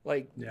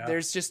 Like,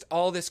 there's just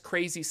all this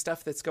crazy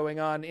stuff that's going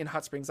on in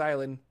Hot Springs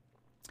Island.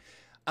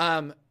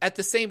 At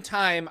the same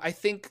time, I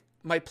think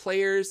my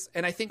players,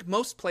 and I think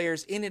most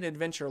players in an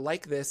adventure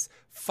like this,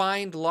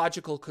 find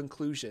logical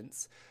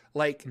conclusions.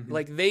 Like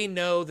they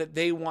know that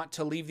they want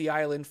to leave the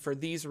island for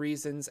these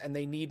reasons, and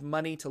they need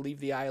money to leave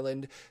the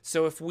island.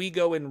 So if we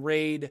go and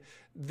raid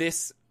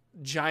this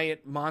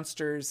giant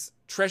monster's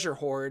treasure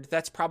hoard,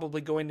 that's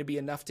probably going to be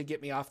enough to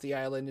get me off the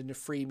island and to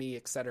free me,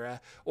 etc.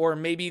 Or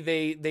maybe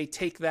they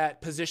take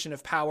that position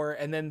of power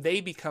and then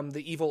they become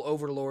the evil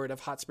overlord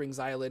of Hot Springs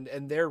Island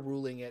and they're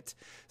ruling it.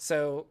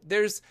 So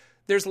there's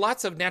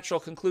lots of natural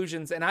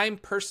conclusions, and I'm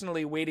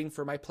personally waiting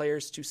for my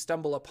players to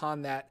stumble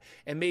upon that.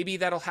 And maybe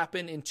that'll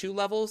happen in 2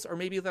 levels, or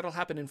maybe that'll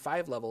happen in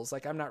 5 levels.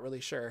 Like, I'm not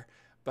really sure,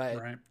 but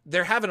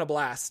they're having a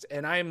blast,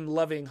 and I'm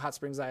loving Hot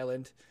Springs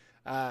Island.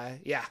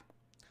 Yeah.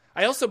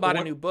 I also bought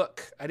a new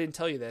book. I didn't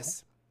tell you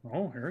this.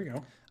 Oh, here we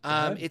go.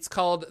 It's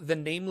called The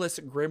Nameless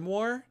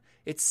Grimoire.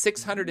 It's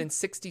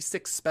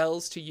 666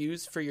 spells to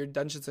use for your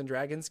Dungeons and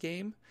Dragons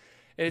game.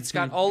 And it's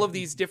got all of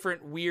these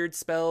different weird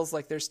spells.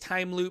 Like, there's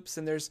time loops,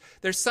 and there's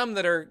some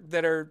that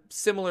are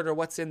similar to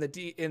what's in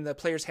the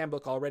player's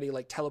handbook already,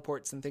 like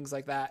teleports and things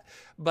like that.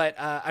 But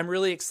I'm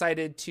really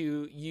excited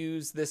to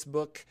use this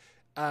book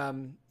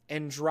and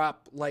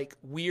drop like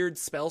weird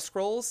spell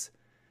scrolls.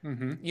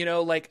 You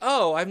know, like,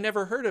 oh, I've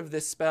never heard of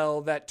this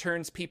spell that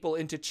turns people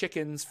into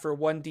chickens for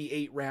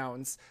 1d8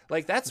 rounds.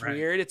 Like, that's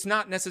weird. It's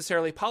not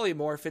necessarily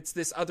polymorph. It's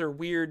this other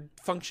weird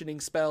functioning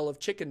spell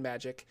of chicken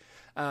magic.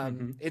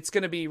 It's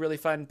going to be really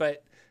fun,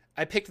 but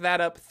I picked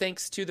that up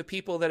thanks to the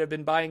people that have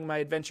been buying my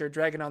adventure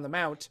Dragon on the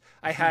Mount.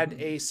 I had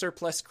a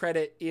surplus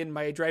credit in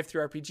my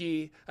Drive-Thru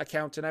RPG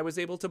account, and I was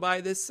able to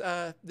buy this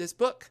this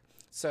book.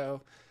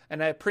 So,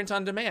 and I print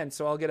on demand,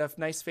 so I'll get a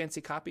nice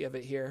fancy copy of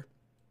it here.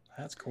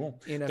 That's cool.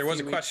 There was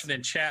a question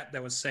in chat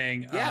that was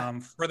saying,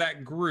 for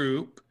that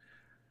group,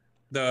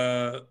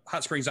 the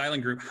Hot Springs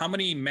Island group, how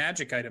many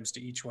magic items do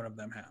each one of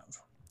them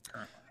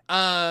have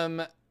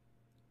currently?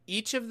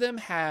 Each of them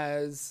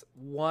has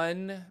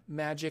one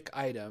magic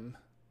item.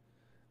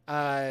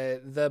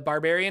 The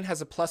Barbarian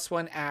has a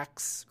 +1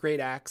 axe,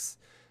 great axe.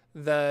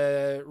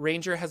 The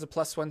Ranger has a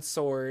 +1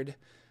 sword.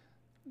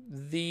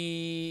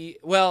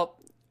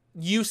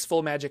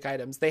 Useful magic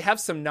items. They have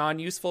some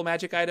non-useful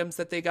magic items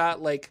that they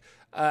got, like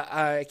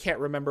I can't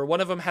remember.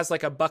 One of them has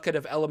like a bucket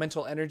of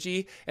elemental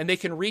energy, and they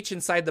can reach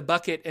inside the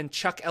bucket and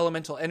chuck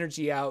elemental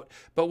energy out.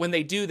 But when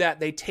they do that,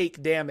 they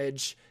take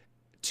damage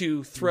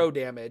to throw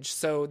damage.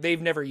 So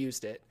they've never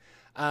used it.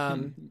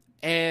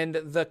 And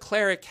the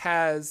Cleric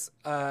has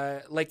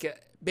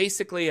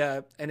basically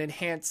an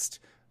enhanced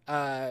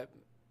magic.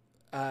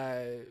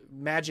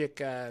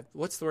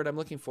 What's the word I'm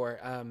looking for?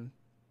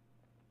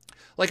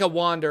 Like a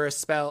wand or a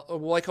spell,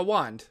 like a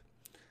wand,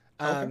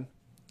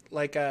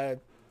 like a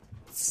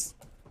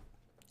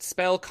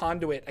spell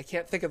conduit. I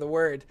can't think of the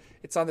word.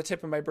 It's on the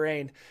tip of my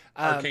brain.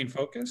 Arcane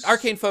focus.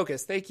 Arcane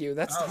focus. Thank you.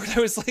 That's the word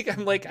I was like.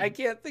 I'm like, I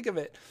can't think of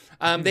it.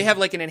 They have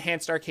like an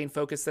enhanced arcane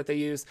focus that they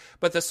use,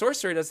 but the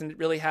sorcerer doesn't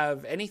really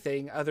have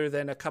anything other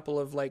than a couple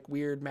of like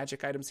weird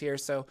magic items here.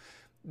 So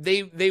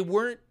they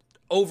weren't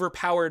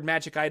overpowered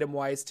magic item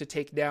wise to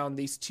take down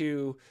these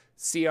two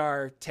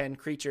CR10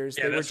 creatures.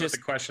 Yeah, that's what the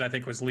question I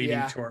think was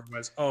leading toward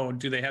was,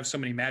 do they have so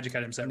many magic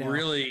items that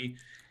really,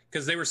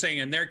 because they were saying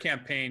in their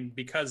campaign,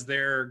 because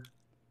their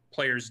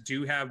players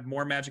do have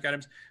more magic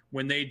items,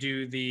 when they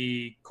do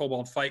the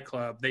Kobold Fight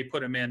Club, they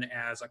put them in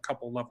as a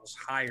couple levels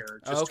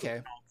higher just to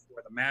account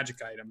for the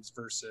magic items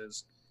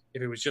versus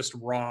if it was just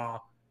raw,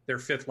 they're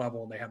 5th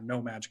level and they have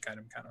no magic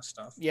item kind of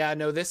stuff. Yeah,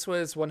 no, this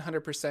was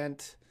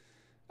 100%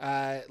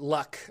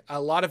 luck.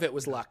 A lot of it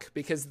was luck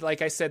because,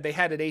 like I said, they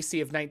had an AC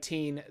of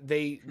 19.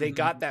 They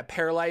got that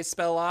paralyzed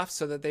spell off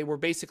so that they were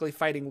basically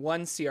fighting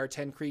one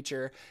CR10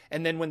 creature,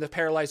 and then when the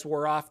paralyzed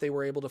wore off, they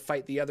were able to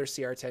fight the other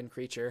CR10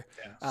 creature.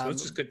 So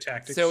it's just good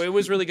tactics. So it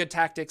was really good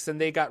tactics, and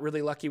they got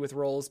really lucky with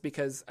rolls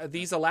because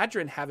these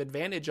Eladrin have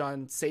advantage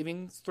on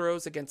saving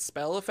throws against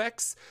spell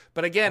effects.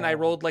 But again, I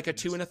rolled like a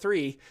 2 and a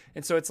 3,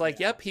 and so it's like,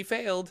 yep, he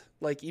failed.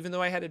 Like, even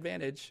though I had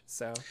advantage.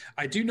 So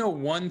I do know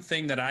one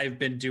thing that I've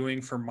been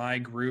doing for my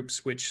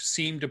groups, which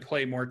seem to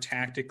play more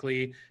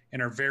tactically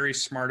and are very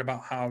smart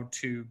about how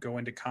to go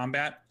into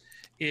combat,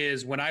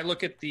 is when I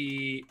look at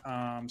the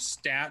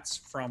stats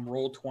from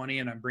Roll20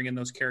 and I'm bringing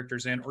those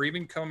characters in, or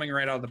even coming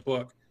right out of the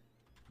book,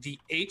 the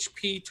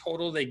HP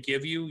total they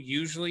give you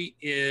usually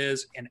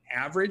is an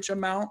average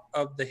amount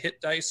of the hit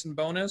dice and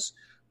bonus,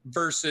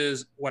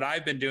 versus what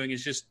I've been doing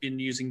is just been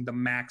using the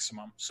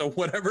maximum. So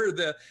whatever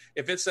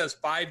if it says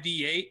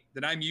 5d8,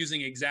 then I'm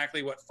using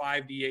exactly what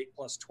 5d8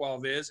 plus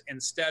 12 is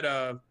instead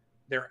of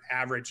their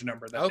average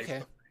number that they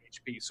put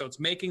for HP. So it's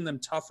making them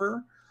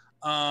tougher.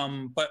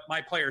 But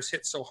my players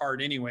hit so hard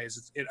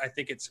anyways. I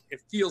think it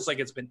feels like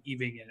it's been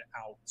evening it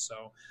out.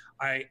 So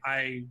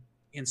I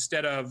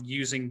instead of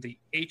using the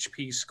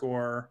HP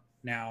score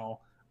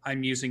now,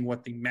 I'm using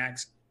what the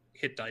max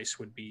hit dice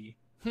would be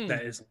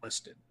that is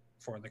listed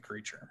for the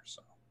creature.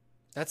 So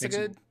that's a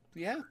good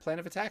plan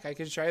of attack. I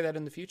could try that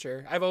in the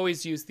future. I've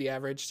always used the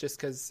average just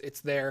because it's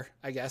there,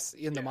 I guess,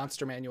 in the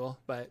monster manual.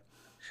 But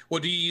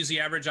do you use the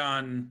average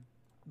on,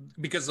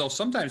 because they'll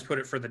sometimes put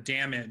it for the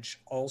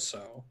damage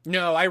also?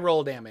 No, I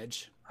roll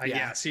damage.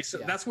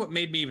 That's what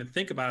made me even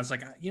think about it. It's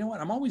like, you know what,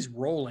 I'm always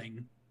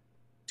rolling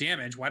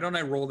damage. Why don't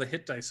I roll the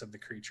hit dice of the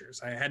creatures?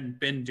 I hadn't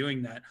been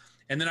doing that.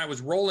 And then I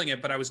was rolling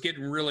it, but I was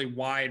getting really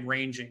wide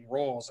ranging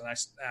rolls. And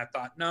I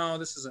thought, no,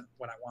 this isn't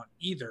what I want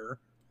either.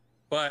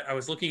 But I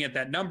was looking at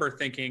that number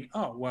thinking,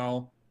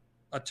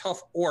 a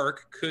tough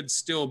orc could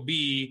still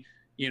be,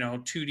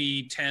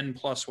 2d10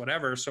 plus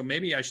whatever. So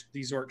maybe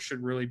these orcs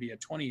should really be a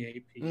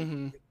 28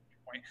 point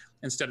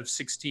instead of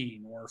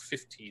 16 or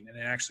 15. And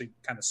it actually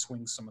kind of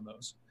swings some of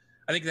those.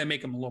 I think they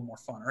make them a little more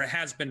fun, or it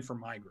has been for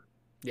my group.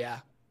 Yeah.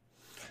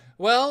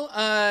 Well,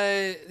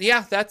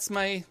 that's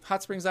my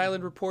Hot Springs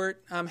Island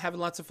report. I'm having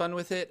lots of fun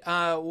with it.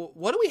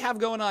 What do we have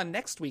going on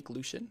next week,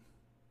 Lucian?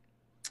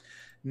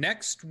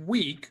 Next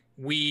week,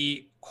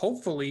 we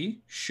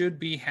hopefully should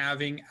be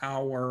having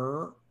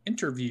our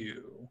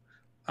interview.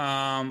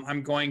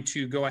 I'm going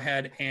to go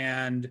ahead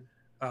and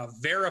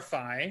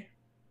verify.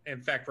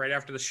 In fact, right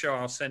after the show,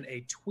 I'll send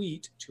a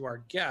tweet to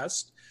our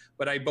guest.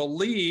 But I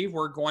believe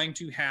we're going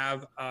to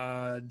have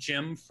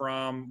Jim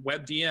from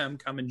WebDM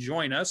come and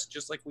join us,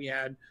 just like we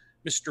had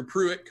Mr.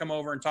 Pruitt come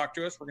over and talk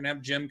to us. We're going to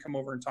have Jim come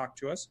over and talk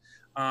to us.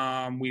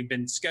 We've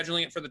been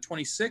scheduling it for the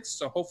 26th,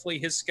 so hopefully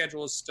his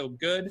schedule is still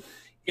good.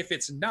 If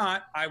it's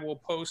not, I will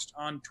post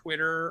on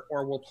Twitter,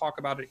 or we'll talk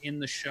about it in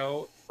the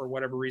show for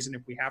whatever reason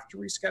if we have to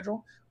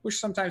reschedule, which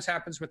sometimes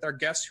happens with our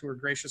guests who are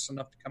gracious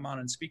enough to come on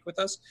and speak with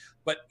us.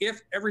 But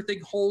if everything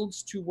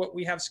holds to what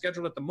we have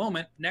scheduled at the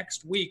moment,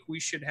 next week we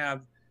should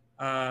have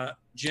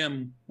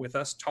Jim with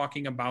us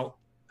talking about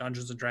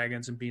Dungeons and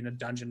Dragons and being a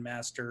dungeon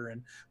master,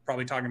 and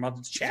probably talking about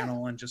the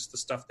channel and just the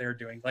stuff they're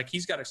doing. Like,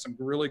 he's got some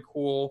really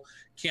cool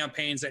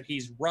campaigns that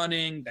he's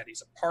running, that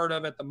he's a part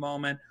of at the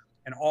moment,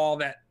 and all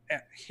that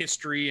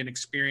history and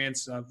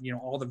experience of, you know,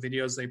 all the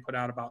videos they put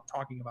out about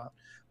talking about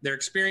their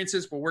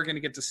experiences. But we're going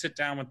to get to sit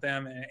down with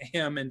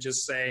him and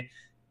just say,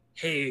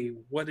 hey,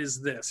 what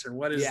is this, or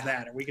what is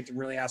that? And we get to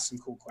really ask some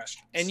cool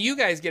questions. And you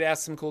guys get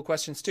asked some cool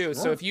questions too.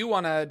 So if you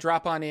want to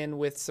drop on in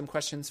with some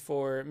questions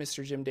for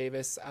Mr. Jim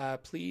Davis,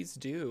 please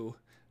do.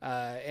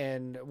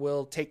 And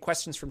we'll take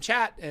questions from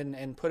chat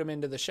and put them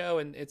into the show,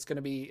 and it's going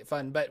to be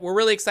fun. But we're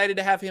really excited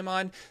to have him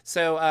on.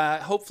 So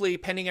hopefully,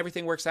 pending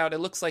everything works out, it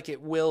looks like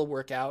it will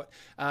work out.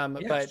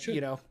 But, you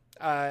know,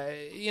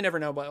 you never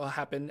know what will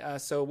happen.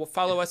 So we'll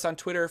follow us on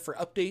Twitter for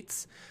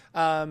updates.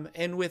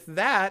 And with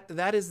that,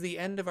 that is the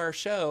end of our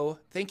show.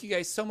 Thank you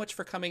guys so much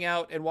for coming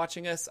out and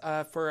watching us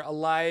for a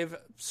live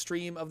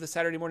stream of the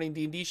Saturday Morning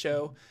D&D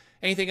show.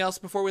 Anything else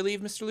before we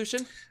leave, Mr.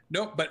 Lucian?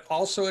 Nope, but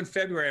also in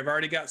February, I've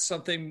already got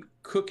something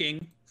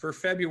cooking for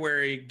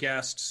February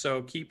guests.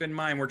 So keep in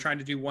mind, we're trying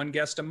to do one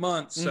guest a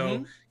month.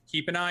 So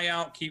keep an eye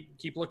out.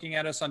 Keep looking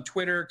at us on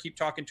Twitter. Keep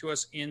talking to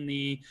us in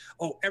the...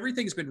 Oh,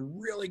 everything's been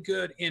really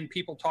good in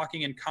people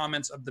talking in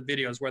comments of the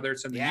videos, whether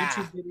it's in the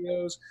YouTube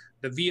videos,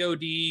 the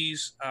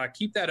VODs.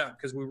 Keep that up,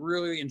 because we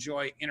really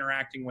enjoy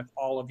interacting with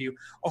all of you.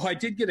 Oh, I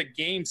did get a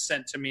game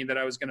sent to me that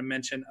I was going to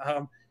mention.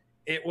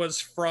 It was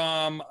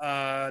from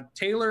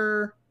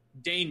Taylor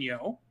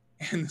Daño,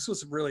 and this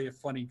was really a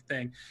funny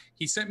thing.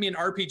 He sent me an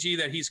RPG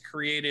that he's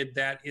created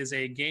that is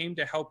a game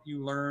to help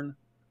you learn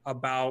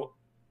about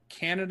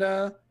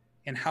Canada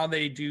and how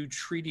they do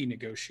treaty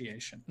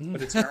negotiation.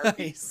 But it's an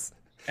RPG.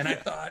 And I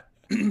thought,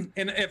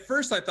 and at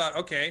first I thought,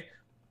 okay,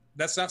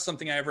 that's not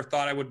something I ever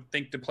thought I would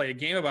think to play a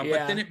game about.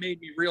 But then it made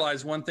me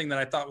realize one thing that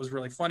I thought was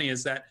really funny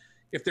is that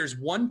if there's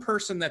one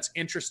person that's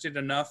interested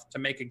enough to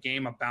make a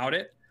game about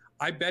it,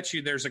 I bet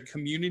you there's a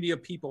community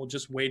of people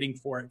just waiting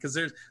for it, because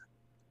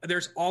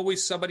there's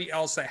always somebody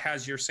else that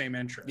has your same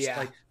interest.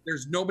 Like,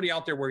 there's nobody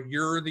out there where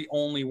you're the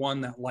only one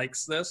that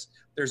likes this.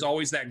 There's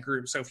always that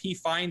group. So if he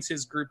finds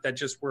his group that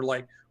just were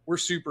like, we're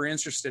super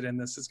interested in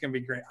this, it's going to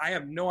be great. I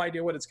have no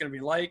idea what it's going to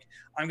be like.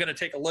 I'm going to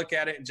take a look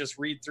at it and just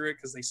read through it,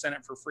 because they sent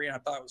it for free and I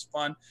thought it was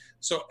fun.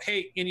 So,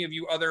 hey, any of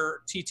you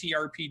other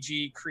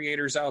TTRPG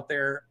creators out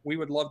there, we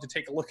would love to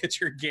take a look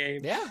at your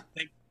game.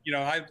 You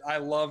know, I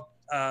love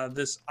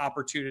this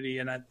opportunity,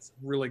 and that's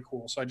really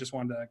cool. So I just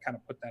wanted to kind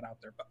of put that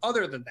out there. But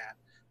other than that,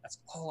 that's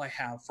all I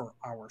have for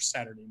our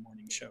Saturday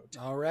morning show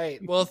today. All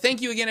right. Well,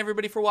 thank you again,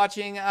 everybody, for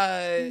watching.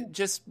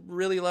 Just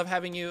really love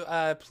having you.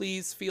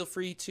 Please feel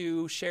free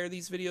to share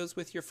these videos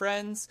with your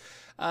friends.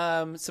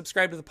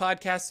 Subscribe to the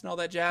podcast and all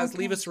that jazz.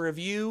 Leave us a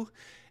review.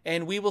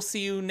 And we will see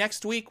you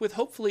next week with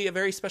hopefully a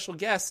very special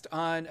guest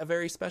on a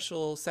very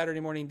special Saturday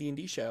morning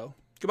D&D show.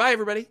 Goodbye,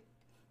 everybody.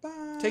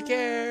 Bye. Take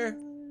care.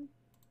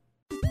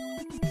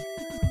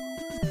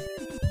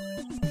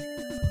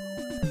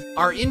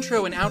 Our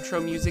intro and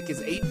outro music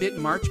is 8-Bit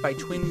March by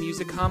Twin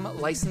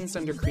Musicom, licensed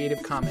under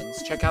Creative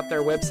Commons. Check out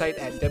their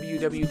website at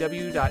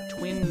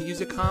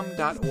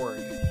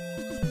www.twinmusicom.org.